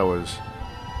 I thought that was...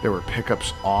 There were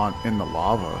pickups in the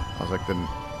lava. I was like, then...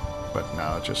 But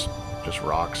no, it's just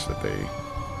rocks that they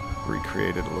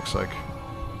recreated, it looks like.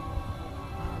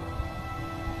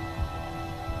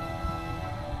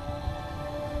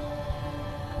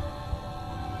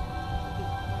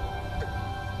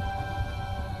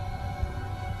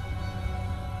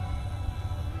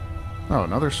 Oh,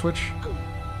 another switch?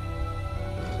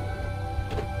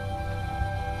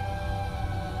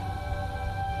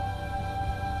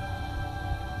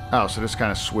 Oh, so this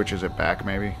kind of switches it back,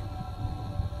 maybe?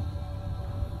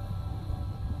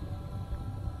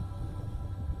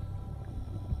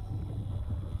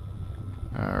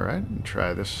 Alright,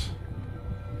 try this.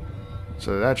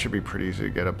 So that should be pretty easy to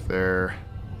get up there.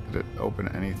 Did it open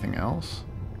anything else?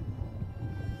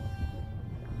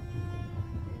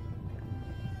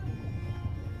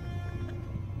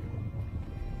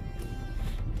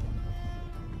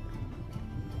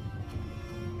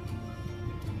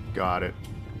 Got it.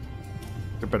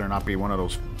 There better not be one of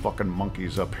those fucking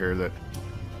monkeys up here that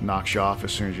knocks you off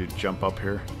as soon as you jump up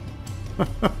here.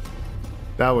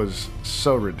 That was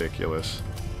so ridiculous.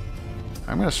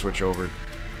 I'm gonna switch over.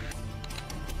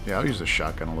 Yeah, I'll use the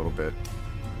shotgun a little bit.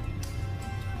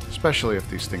 Especially if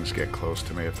these things get close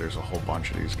to me, if there's a whole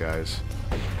bunch of these guys.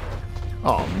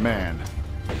 Oh, man.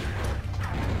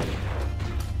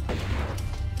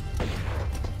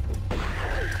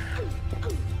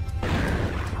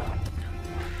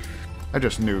 I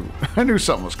just knew. I knew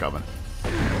something was coming.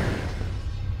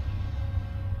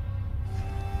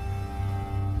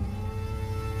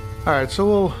 Alright,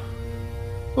 so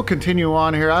we'll continue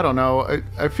on here. I don't know.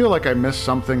 I feel like I missed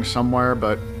something somewhere,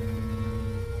 but...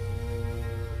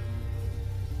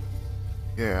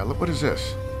 Yeah, look, what is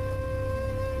this?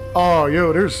 Oh,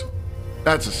 yo, there's...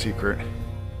 That's a secret.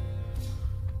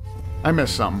 I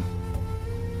missed something.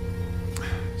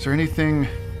 Is there anything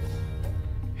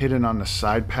hidden on the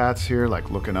side paths here, like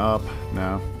looking up?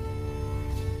 No.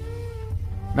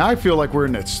 Now I feel like we're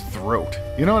in its throat.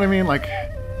 You know what I mean? Like,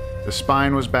 the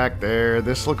spine was back there.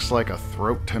 This looks like a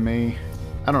throat to me.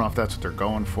 I don't know if that's what they're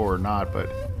going for or not, but...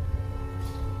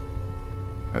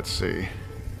 Let's see.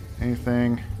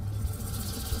 Anything?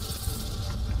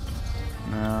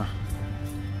 No.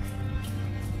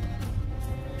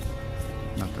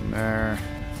 Nothing there.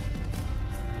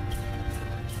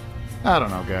 I don't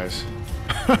know, guys.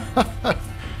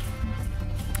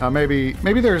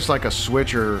 Maybe there's like a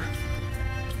switch or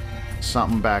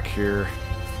something back here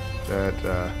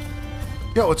that,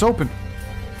 Yo, it's open!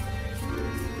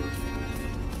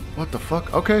 What the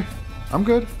fuck? Okay, I'm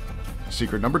good.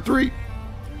 Secret number 3.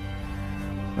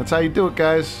 That's how you do it,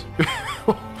 guys.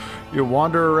 You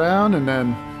wander around and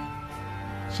then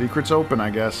secret's open, I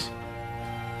guess.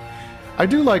 I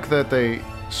do like that they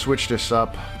switched this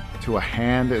up to a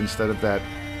hand instead of that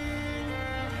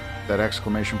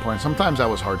exclamation point. Sometimes that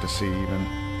was hard to see even.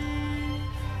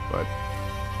 But,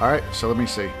 alright, so let me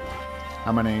see.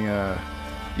 How many,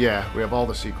 yeah, we have all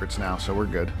the secrets now, so we're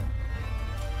good.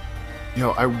 You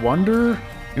know, I wonder,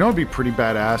 you know, it'd be pretty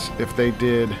badass if they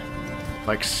did,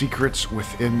 like, secrets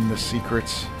within the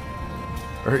secrets.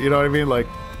 Or, you know what I mean? Like,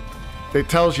 it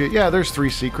tells you, yeah, there's 3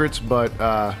 secrets, but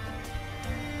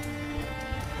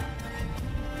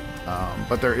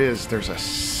there's a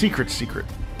secret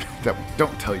that we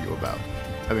don't tell you about.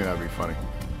 I think that'd be funny.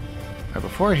 Now,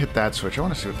 before I hit that switch, I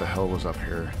want to see what the hell was up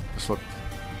here. Just look.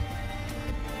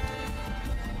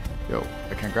 Yo,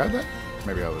 I can't grab that?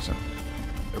 Maybe I wasn't.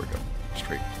 There we go.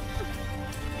 Straight.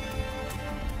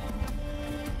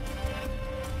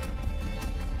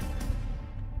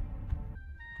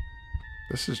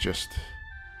 This is just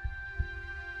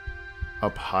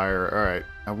up higher. Alright,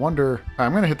 I wonder...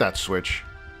 I'm going to hit that switch.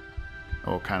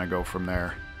 We'll kind of go from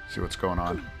there. See what's going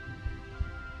on.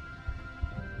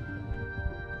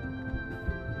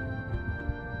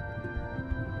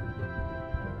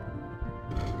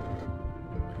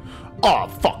 Oh,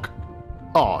 fuck!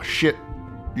 Oh, shit.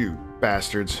 You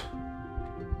bastards.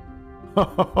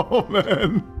 Oh,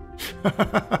 man.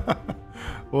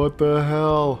 What the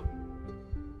hell?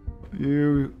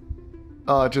 You...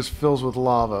 Oh, it just fills with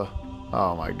lava.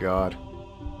 Oh, my God.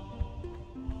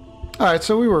 Alright,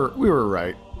 so we were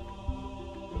right.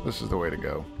 This is the way to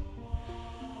go.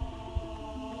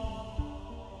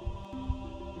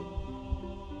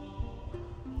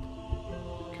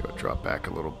 Okay, we'll drop back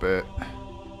a little bit.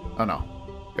 Oh, no.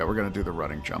 Yeah, we're going to do the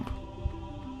running jump.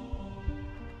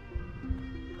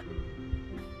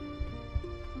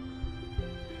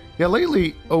 Yeah,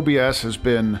 lately, OBS has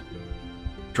been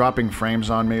dropping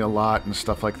frames on me a lot and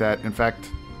stuff like that. In fact,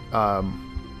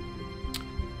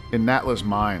 in Natla's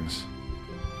Mines,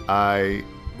 I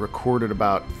recorded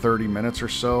about 30 minutes or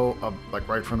so of, like,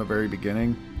 right from the very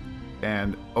beginning,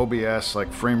 and OBS,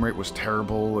 like, frame rate was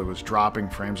terrible. It was dropping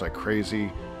frames like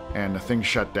crazy, and the thing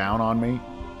shut down on me.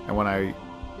 And when I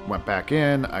went back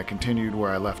in, I continued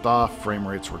where I left off. Frame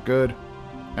rates were good,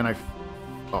 and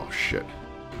oh shit.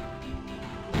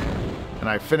 And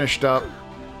I finished up.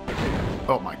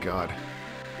 Oh my God.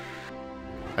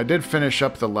 I did finish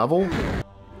up the level,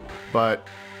 but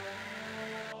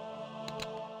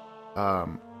my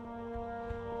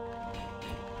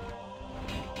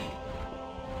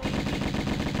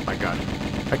God,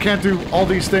 I can't do all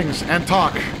these things and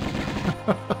talk.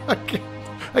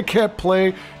 I can't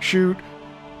play, shoot,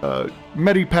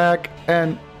 medipack,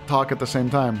 and talk at the same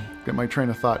time. Get my train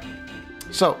of thought.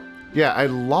 So, yeah, I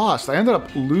ended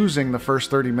up losing the first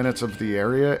 30 minutes of the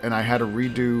area, and I had to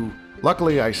redo.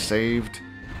 Luckily, I saved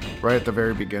right at the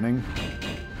very beginning.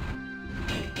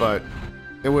 But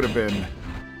it would have been...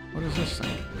 What is this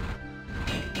thing?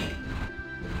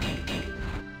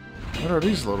 What are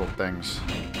these little things?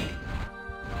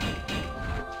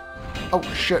 Oh,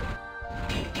 shit.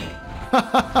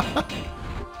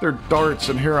 They're darts,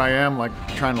 and here I am, like,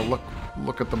 trying to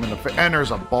look at them in the face. And there's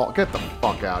a ball. Get the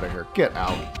fuck out of here. Get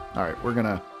out. Alright, we're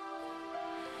gonna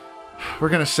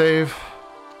save.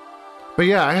 But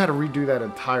yeah, I had to redo that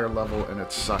entire level, and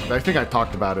it sucked. I think I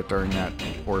talked about it during that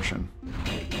portion.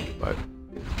 But...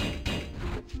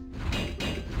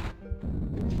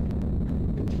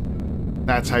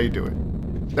 that's how you do it.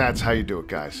 That's how you do it,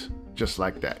 guys. Just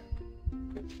like that.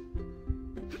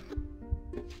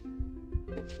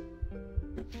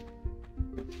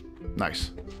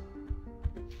 Nice.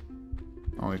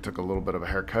 Only took a little bit of a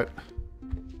haircut.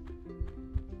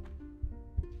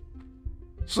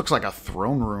 This looks like a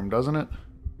throne room, doesn't it?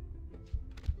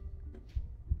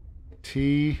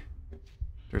 T.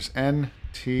 There's N,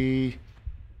 T,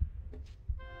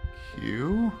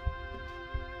 Q.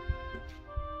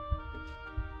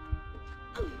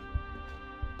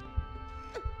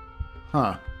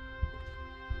 Huh.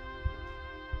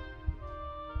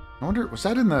 I wonder, was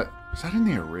that in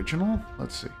the original?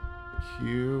 Let's see.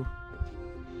 Q,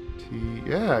 T.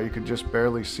 Yeah, you could just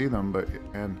barely see them, but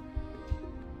and.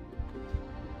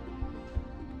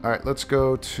 All right, let's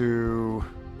go to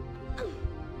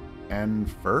N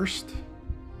first.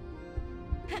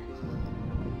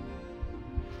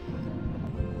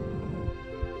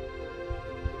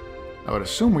 I would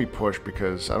assume we push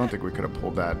because I don't think we could have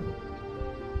pulled that.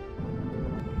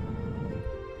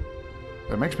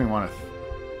 That makes me want to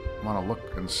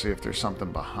look and see if there's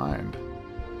something behind.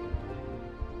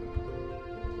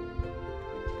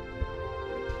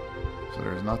 So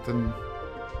there's nothing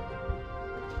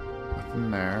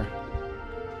there.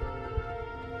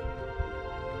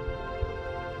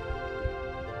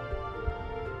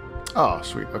 Oh,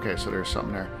 sweet. Okay, so there's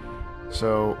something there.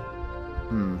 So,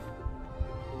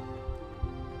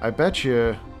 I bet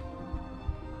you...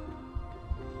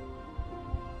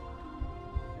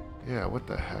 Yeah, what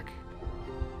the heck?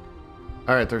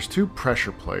 Alright, there's 2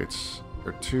 pressure plates.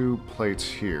 Or 2 plates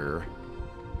here.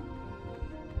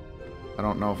 I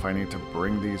don't know if I need to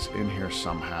bring these in here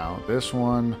somehow. This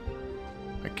one,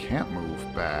 I can't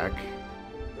move back.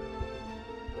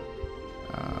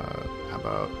 How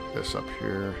about this up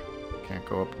here? Can't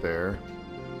go up there.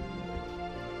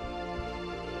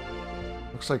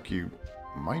 Looks like you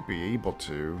might be able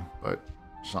to, but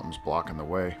something's blocking the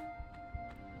way.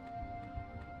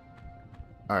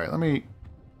 Alright, let me...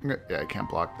 Yeah, I can't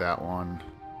block that one.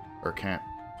 Or can't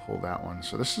pull that one.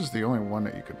 So this is the only one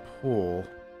that you could pull.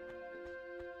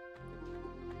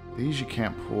 These you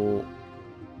can't pull.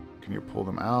 Can you pull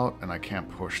them out? And I can't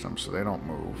push them, so they don't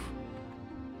move.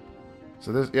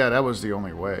 So this... Yeah, that was the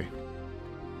only way.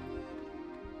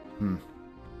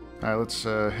 Alright, let's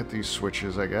hit these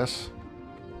switches, I guess.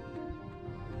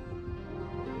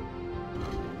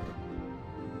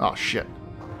 Oh, shit.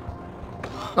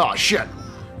 Oh, shit!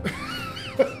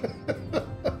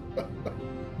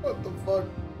 What the fuck?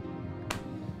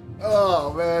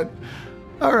 Oh, man.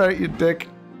 Alright, you dick.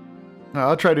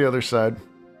 I'll try the other side.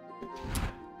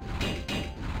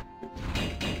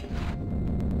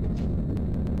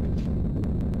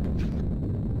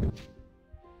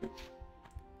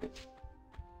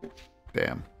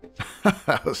 Damn.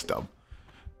 That was dumb.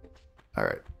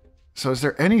 Alright. So is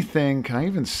there anything... Can I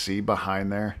even see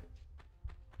behind there?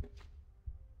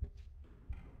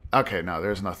 Okay, no,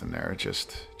 there's nothing there.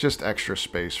 It's just extra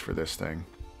space for this thing.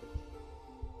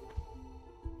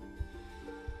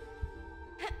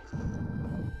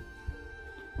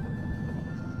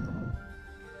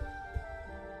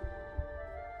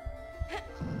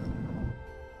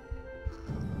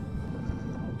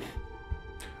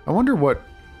 I wonder what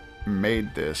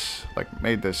made this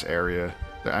area.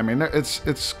 I mean,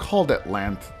 it's called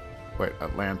Atlanta,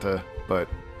 but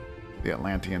the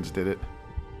Atlanteans did it.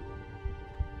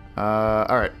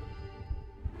 Alright.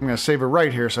 I'm gonna save it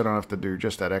right here so I don't have to do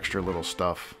just that extra little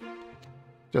stuff.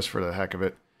 Just for the heck of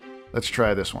it. Let's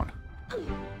try this one.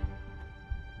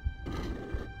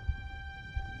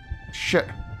 Shit.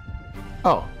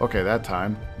 Oh, okay, that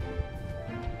time.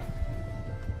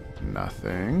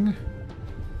 Nothing.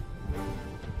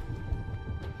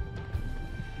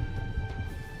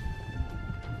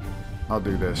 I'll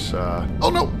do this,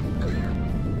 Oh no!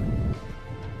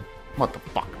 What the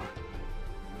fuck?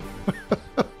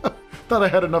 Thought I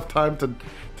had enough time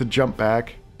to jump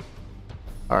back.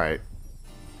 Alright.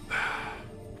 I'm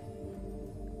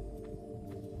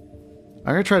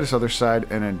gonna try this other side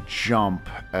and then jump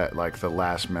at like the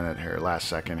last minute here, last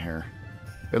second here.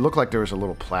 It looked like there was a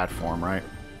little platform, right?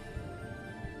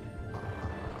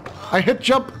 I hit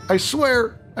jump! I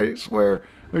swear! I swear.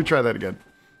 Let me try that again.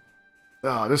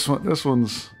 Oh, this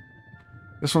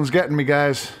one's getting me,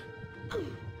 guys.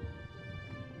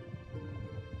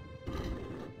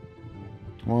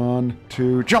 1,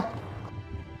 2, jump!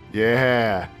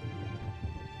 Yeah.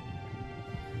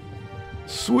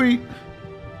 Sweet.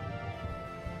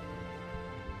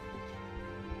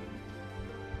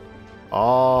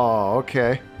 Oh,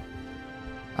 okay.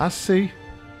 I see.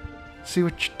 See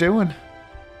what you're doing.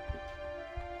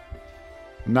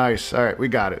 Nice. All right, we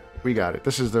got it. We got it.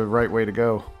 This is the right way to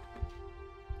go.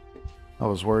 I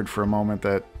was worried for a moment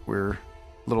that we're a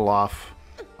little off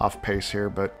pace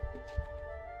here, but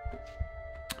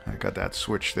I got that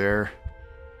switch there.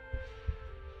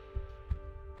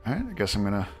 Alright, I guess I'm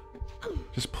gonna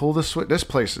just pull the switch. This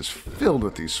place is filled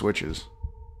with these switches.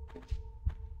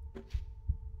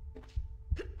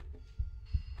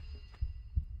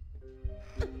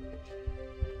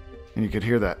 And you could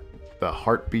hear that, the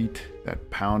heartbeat, that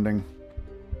pounding.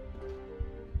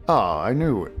 Oh, I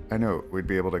knew we'd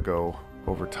be able to go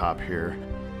over top here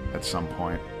at some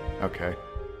point. Okay.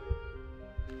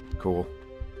 Cool.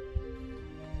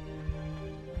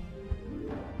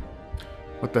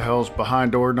 What the hell's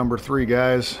behind door number 3,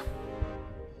 guys?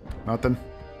 Nothing?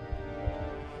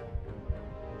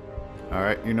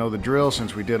 Alright, you know the drill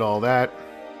since we did all that.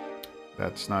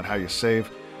 That's not how you save.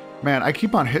 Man, I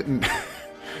keep on hitting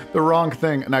the wrong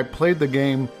thing, and I played the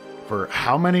game for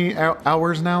how many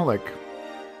hours now? Like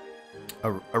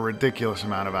a ridiculous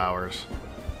amount of hours.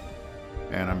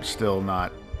 And I'm still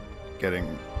not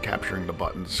capturing the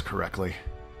buttons correctly.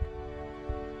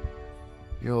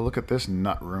 Yo, look at this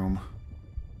nut room.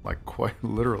 Like, quite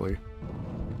literally.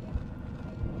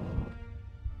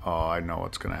 Oh, I know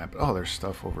what's gonna happen. Oh, there's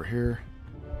stuff over here.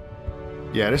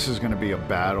 Yeah, this is gonna be a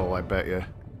battle, I bet you.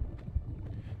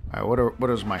 Alright, what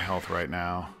is my health right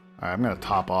now? Alright, I'm gonna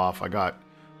top off. I got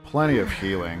plenty of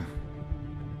healing.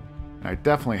 And I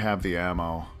definitely have the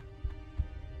ammo.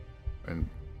 And...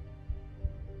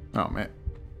 oh, man.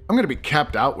 I'm gonna be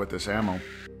capped out with this ammo.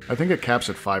 I think it caps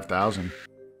at 5,000.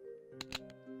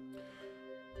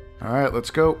 Alright, let's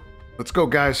go. Let's go,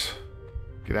 guys.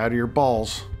 Get out of your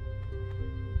balls.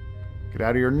 Get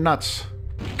out of your nuts.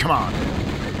 Come on.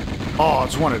 Oh,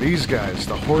 it's one of these guys.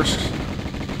 The horse...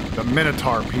 the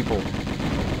Minotaur people.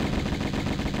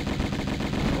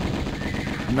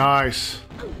 Nice.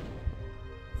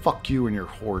 Fuck you and your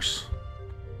horse.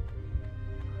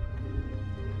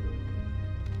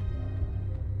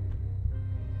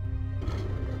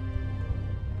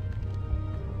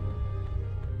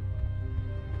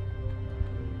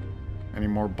 Any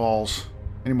more balls?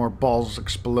 Any more balls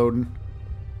exploding?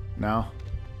 No?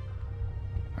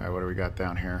 Alright, what do we got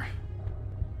down here?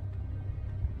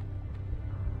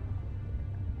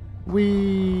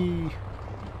 Whee!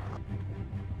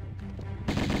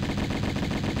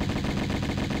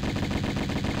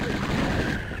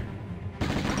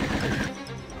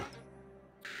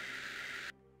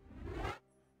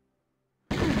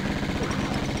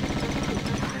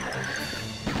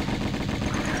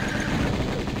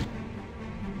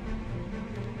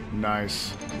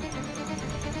 Nice.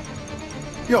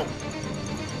 Yo!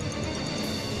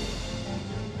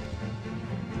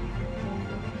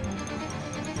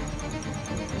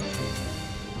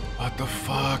 What the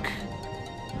fuck?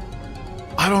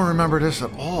 I don't remember this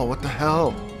at all. What the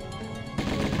hell?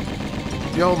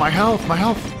 Yo, my health, my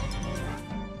health!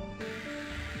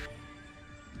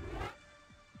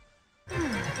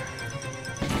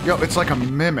 Yo, it's like a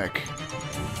mimic.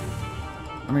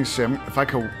 Let me see, if I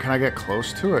can I get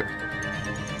close to it?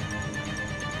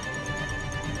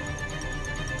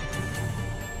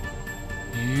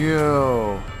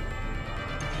 Yo.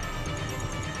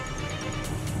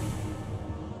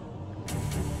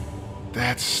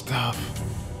 That stuff.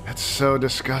 That's so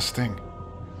disgusting.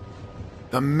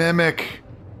 The mimic.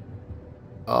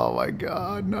 Oh my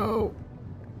god, no.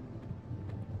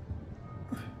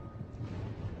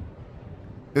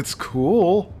 It's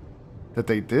cool that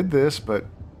they did this, but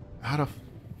how the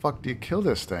fuck do you kill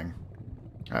this thing?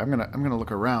 I'm gonna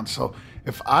look around. So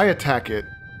if I attack it,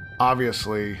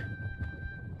 obviously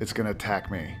it's gonna attack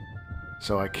me.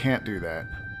 So I can't do that.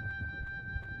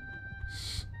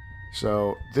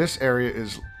 So this area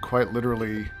is quite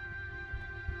literally,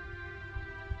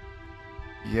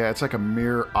 yeah, it's like a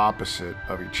mirror opposite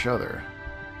of each other.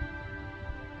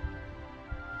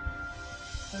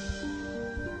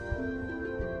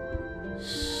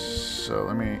 So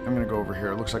I'm gonna go over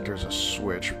here. It looks like there's a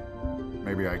switch.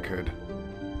 Maybe I could.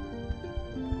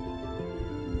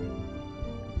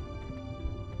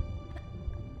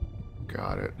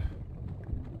 Got it.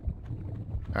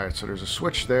 Alright, so there's a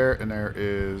switch there, and there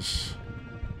is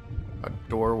a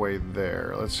doorway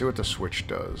there. Let's see what the switch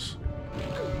does.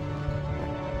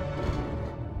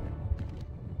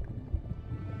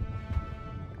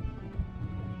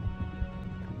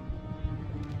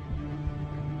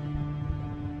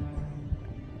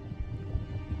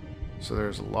 So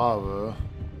there's lava.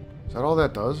 Is that all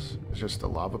that does? It's just a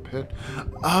lava pit?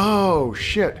 Oh,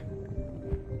 shit!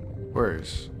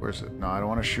 Where's it? No, I don't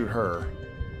want to shoot her.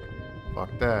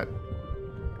 Fuck that.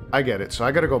 I get it. So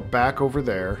I gotta go back over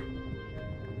there.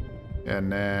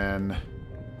 And then...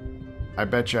 I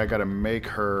bet you I gotta make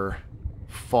her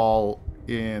fall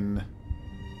in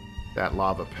that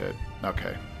lava pit.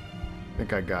 Okay. I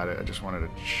think I got it. I just wanted to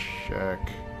check.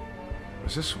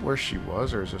 Is this where she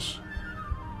was, or is this...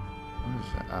 What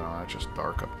is that? I don't know, it's just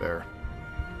dark up there.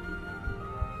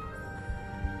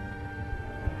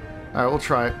 Alright, we'll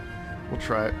try it. We'll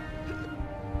try it.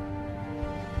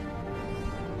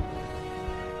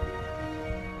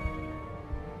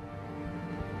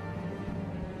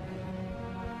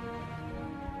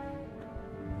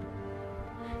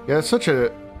 Yeah, it's such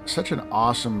an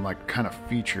awesome, like, kind of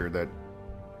feature that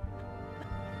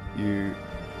you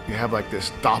have like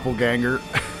this doppelganger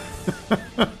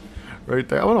right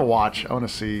there. I want to watch. I want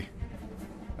to see.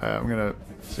 I'm gonna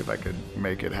see if I could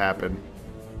make it happen.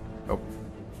 Oh.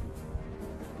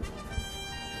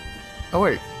 Oh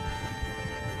wait.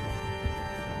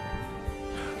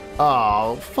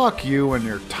 Oh, fuck you and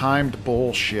your timed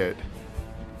bullshit.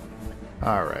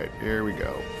 All right, here we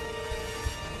go.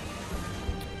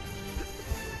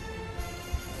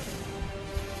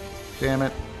 Damn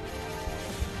it.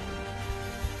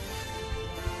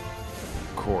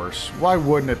 Of course. Why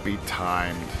wouldn't it be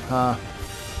timed, huh?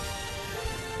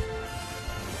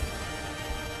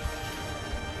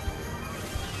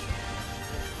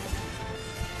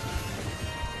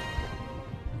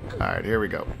 Alright, here we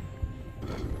go.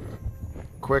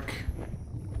 Quick.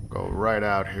 Go right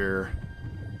out here.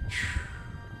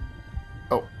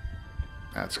 Oh.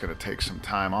 That's gonna take some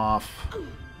time off.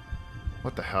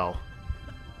 What the hell?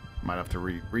 Might have to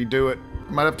redo it.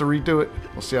 Might have to redo it.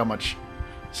 We'll see how much...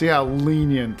 See how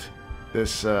lenient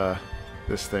this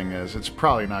this thing is. It's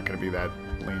probably not going to be that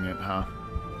lenient, huh?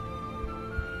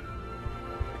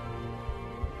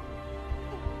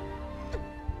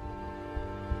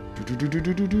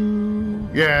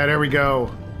 Yeah, there we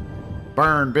go.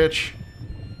 Burn, bitch.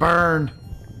 Burn.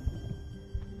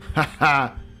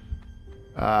 Haha.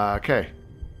 Okay.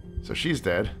 So she's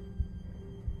dead.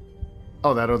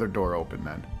 Oh, that other door opened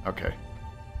then. Okay.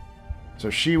 So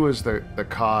she was the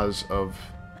cause of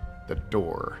the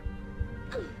door.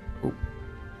 Ooh.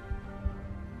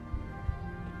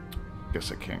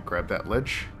 Guess I can't grab that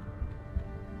ledge.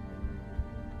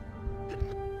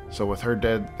 So with her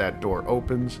dead, that door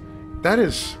opens. That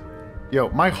is... Yo,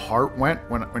 my heart went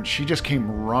when she just came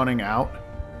running out.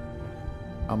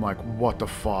 I'm like, what the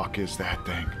fuck is that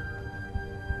thing?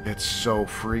 It's so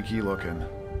freaky looking.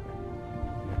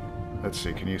 Let's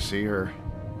see, can you see her?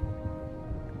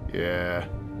 Yeah.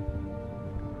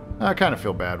 I kind of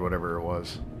feel bad, whatever it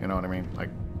was. You know what I mean? Like,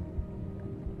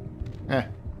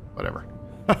 whatever.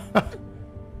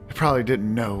 It probably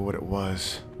didn't know what it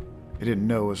was. It didn't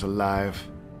know it was alive.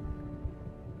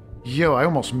 Yo, I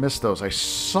almost missed those. I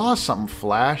saw something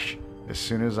flash as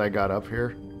soon as I got up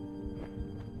here.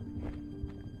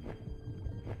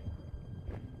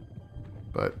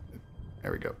 But,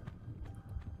 there we go.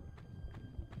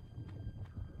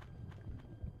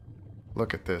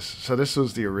 Look at this. So this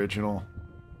was the original.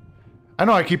 I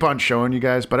know I keep on showing you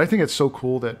guys, but I think it's so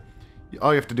cool that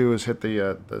all you have to do is hit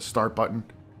the start button,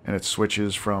 and it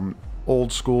switches from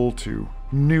old school to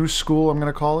new school, I'm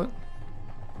going to call it.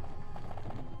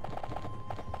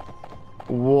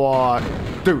 What?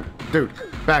 Dude,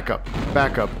 back up.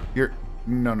 Back up. You're...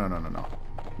 No. I'm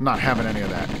not having any of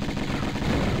that.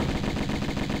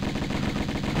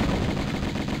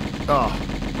 Oh.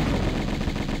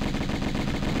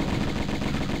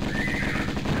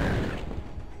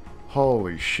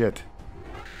 Holy shit.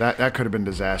 That could have been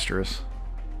disastrous.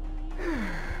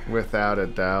 Without a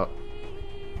doubt.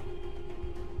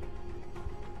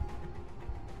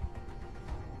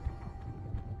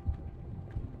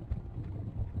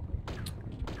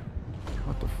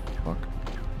 What the fuck?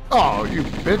 Oh, you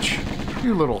bitch.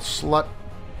 You little slut.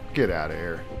 Get out of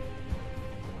here.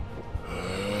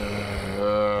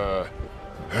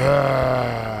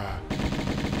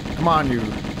 Come on, you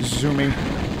zoomy.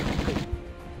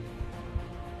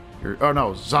 Oh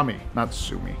no, Zummy, not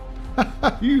Zoomy.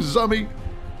 You Zummy.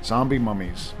 Zombie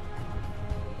mummies.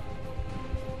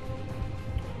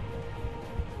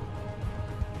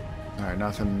 Alright,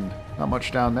 nothing, not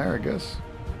much down there, I guess.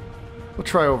 We'll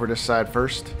try over this side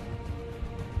first.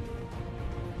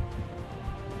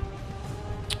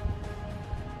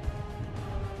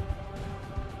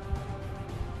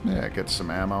 Yeah, get some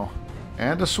ammo.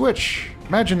 And a switch.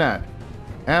 Imagine that.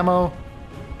 Ammo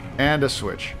and a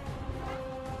switch.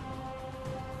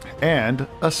 And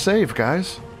a save,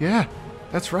 guys. Yeah,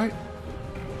 that's right.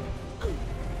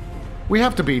 We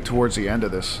have to be towards the end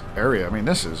of this area. I mean,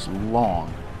 this is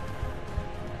long.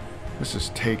 This is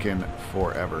taken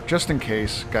forever. Just in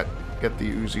case, get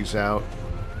the Uzis out.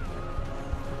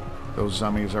 Those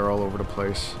zombies are all over the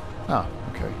place. Oh,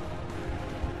 okay.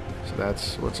 So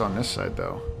that's what's on this side,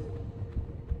 though.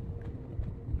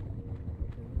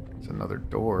 It's another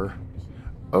door.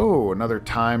 Oh, another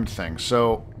timed thing.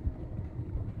 So...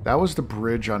 That was the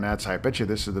bridge on that side. I bet you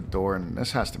this is the door, and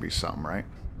this has to be something, right?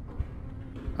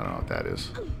 I don't know what that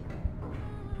is.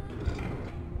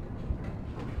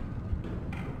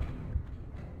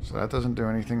 So that doesn't do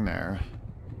anything there.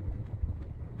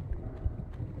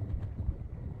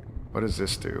 What does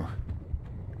this do?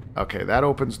 Okay, that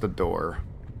opens the door.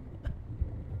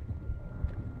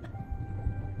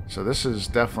 So this is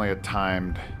definitely a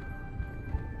time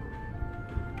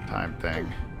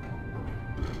thing.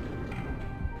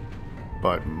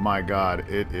 But my god,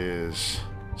 it is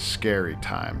scary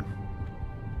time.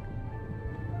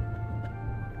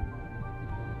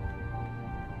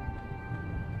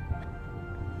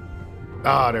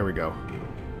 Ah, there we go.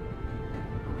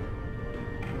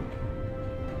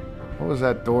 What was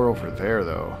that door over there,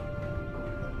 though?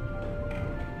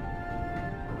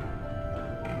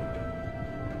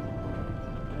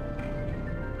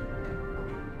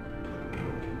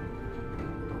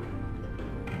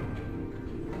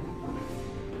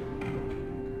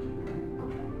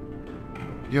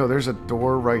 Yo, there's a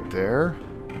door right there.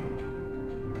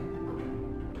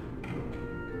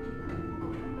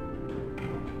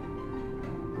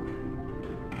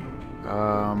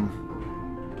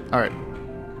 Alright.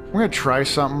 I'm gonna try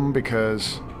something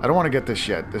because I don't want to get this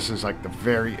yet. This is like the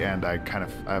very end. I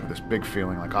have this big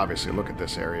feeling like, obviously, look at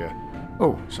this area.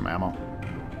 Oh, some ammo.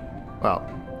 Well,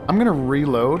 I'm gonna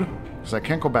reload because I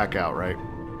can't go back out, right?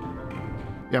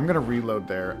 Yeah, I'm gonna reload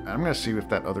there, and I'm gonna see if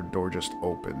that other door just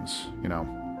opens, you know.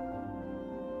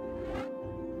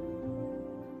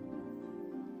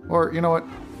 Or, you know what?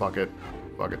 Fuck it.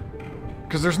 Fuck it.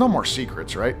 Because there's no more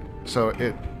secrets, right? So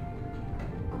it...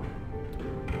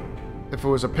 If it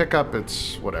was a pickup,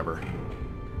 it's whatever.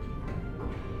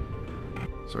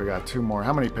 So we got 2 more.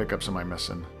 How many pickups am I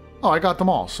missing? Oh, I got them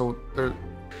all, so that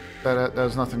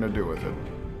has nothing to do with it.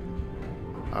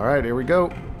 Alright, here we go.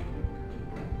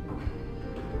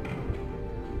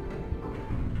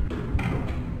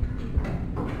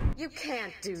 You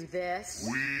can't do this.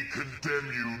 We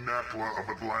condemn you, Natla of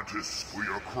Atlantis, for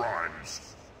your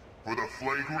crimes, for the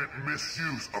flagrant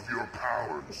misuse of your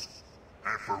powers,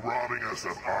 and for robbing us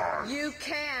of ours. You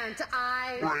can't,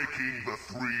 Breaking the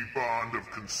 3 bond of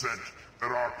consent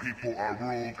that our people are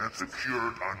ruled and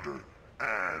secured under,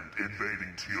 and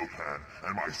invading Teopan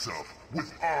and myself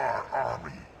with our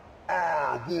army,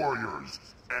 our warriors,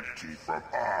 empty from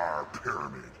our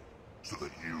pyramid, so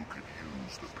that you can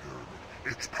use the pyramid,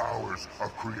 its powers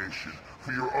of creation,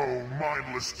 for your own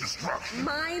mindless destruction.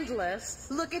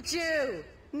 Mindless? Look at you!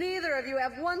 Neither of you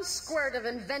have 1 squirt of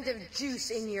inventive juice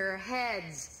in your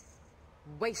heads.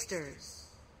 Wasters.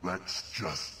 Let's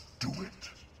just do it.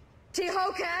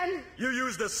 Tehokan! You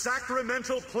use the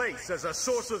sacramental place as a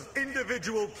source of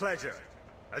individual pleasure.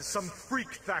 As some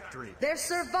freak factory. They're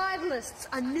survivalists,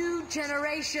 a new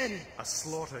generation. A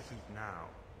slaughter heap now.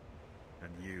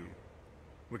 And you,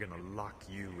 we're gonna lock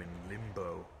you in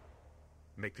limbo.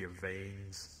 Make your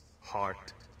veins,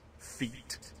 heart,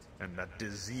 feet, and that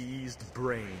diseased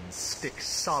brain stick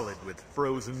solid with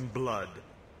frozen blood.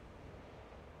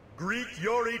 Greet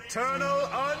your eternal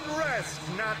unrest,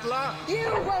 Natla! You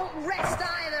won't rest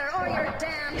either, or your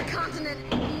damned continent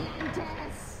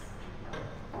Atlantis.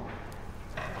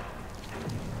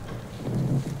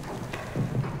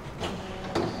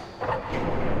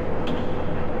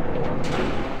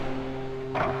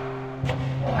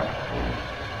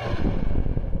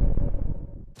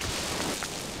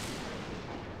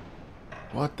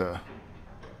 What the?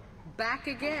 Back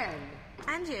again.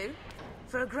 And you?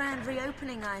 For a grand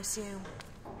reopening, I assume.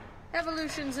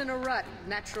 Evolution's in a rut.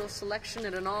 Natural selection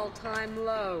at an all-time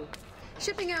low.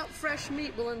 Shipping out fresh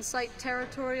meat will incite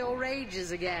territorial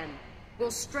rages again.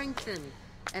 Will strengthen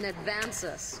and advance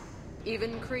us.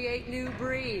 Even create new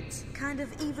breeds. Kind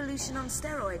of evolution on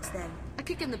steroids, then. A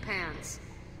kick in the pants.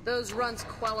 Those runts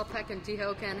Qualapec and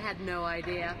Tehokan had no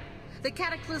idea. The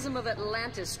cataclysm of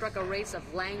Atlantis struck a race of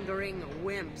languoring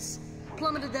wimps.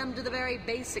 Plummeted them to the very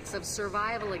basics of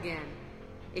survival again.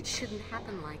 It shouldn't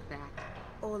happen like that.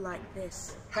 Or like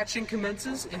this. Hatching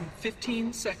commences in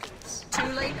 15 seconds. Too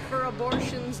late for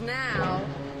abortions now.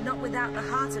 Not without the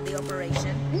heart of the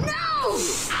operation. No!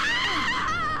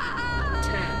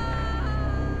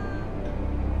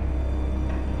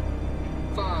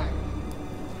 10. 5.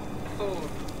 4.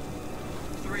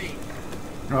 3.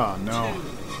 Oh no. 2.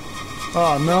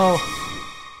 Oh no.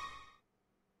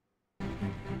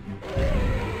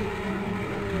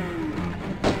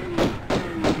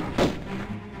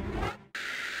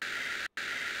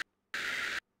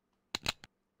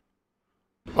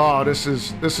 Oh, this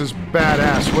is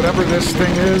badass. Whatever this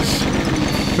thing is,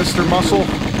 Mr. Muscle.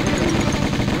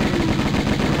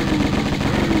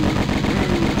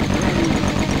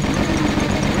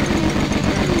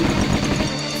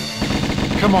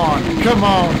 Come on, come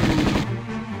on.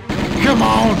 Come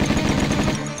on.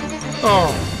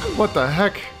 Oh, what the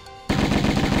heck?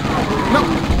 No.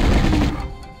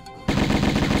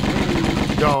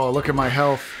 Oh, look at my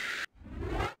health.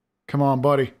 Come on,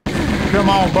 buddy. Come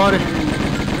on, buddy.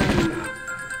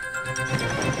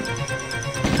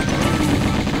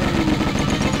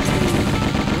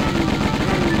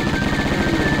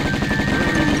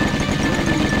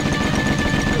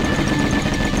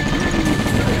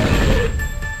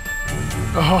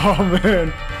 Oh,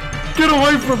 man. Get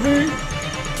away from me.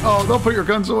 Oh, don't put your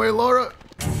guns away, Laura.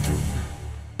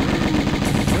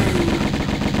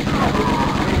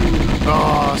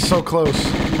 Oh, so close.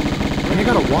 And you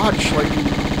gotta watch, like,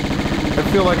 I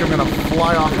feel like I'm gonna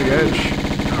fly off the edge.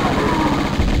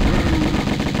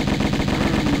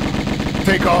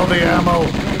 Take all the ammo.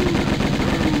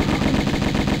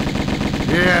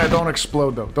 Yeah, don't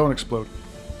explode, though. Don't explode.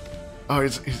 Oh,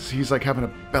 he's like having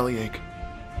a bellyache.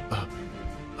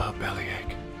 A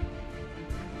bellyache.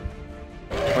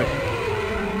 Like,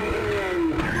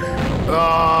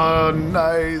 oh,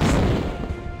 nice.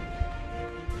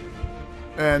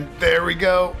 And there we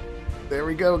go. There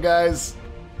we go, guys.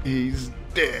 He's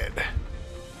dead.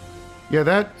 Yeah,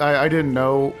 that I didn't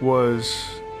know was,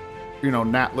 you know,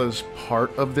 Natla's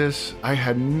part of this. I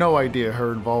had no idea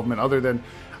her involvement other than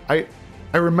I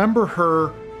remember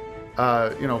her,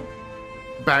 you know,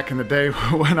 back in the day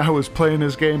when I was playing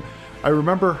this game. I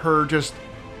remember her just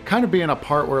kind of being a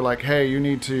part where, like, hey, you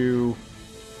need to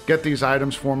get these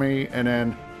items for me, and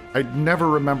then I never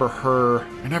remembered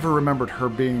her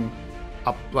being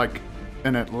like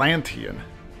an Atlantean,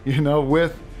 you know,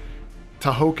 with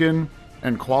Tahokin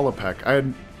and Qualopec. I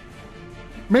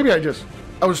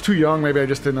was too young, maybe I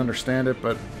just didn't understand it,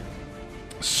 but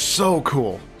so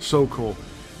cool, so cool.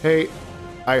 Hey,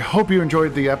 I hope you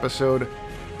enjoyed the episode.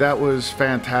 That was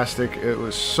fantastic. It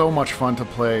was so much fun to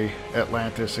play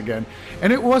Atlantis again.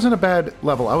 And it wasn't a bad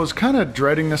level. I was kind of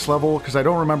dreading this level because I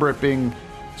don't remember it being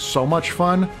so much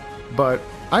fun, but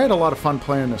I had a lot of fun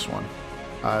playing this one.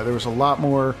 There was a lot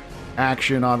more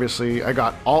action, obviously. I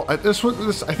got all... I think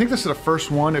this is the first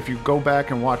one, if you go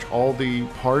back and watch all the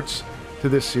parts to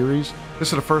this series, this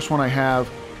is the first one I have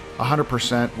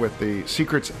 100% with the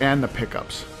secrets and the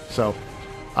pickups. So...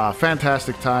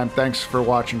 fantastic time. Thanks for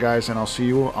watching, guys, and I'll see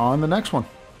you on the next one.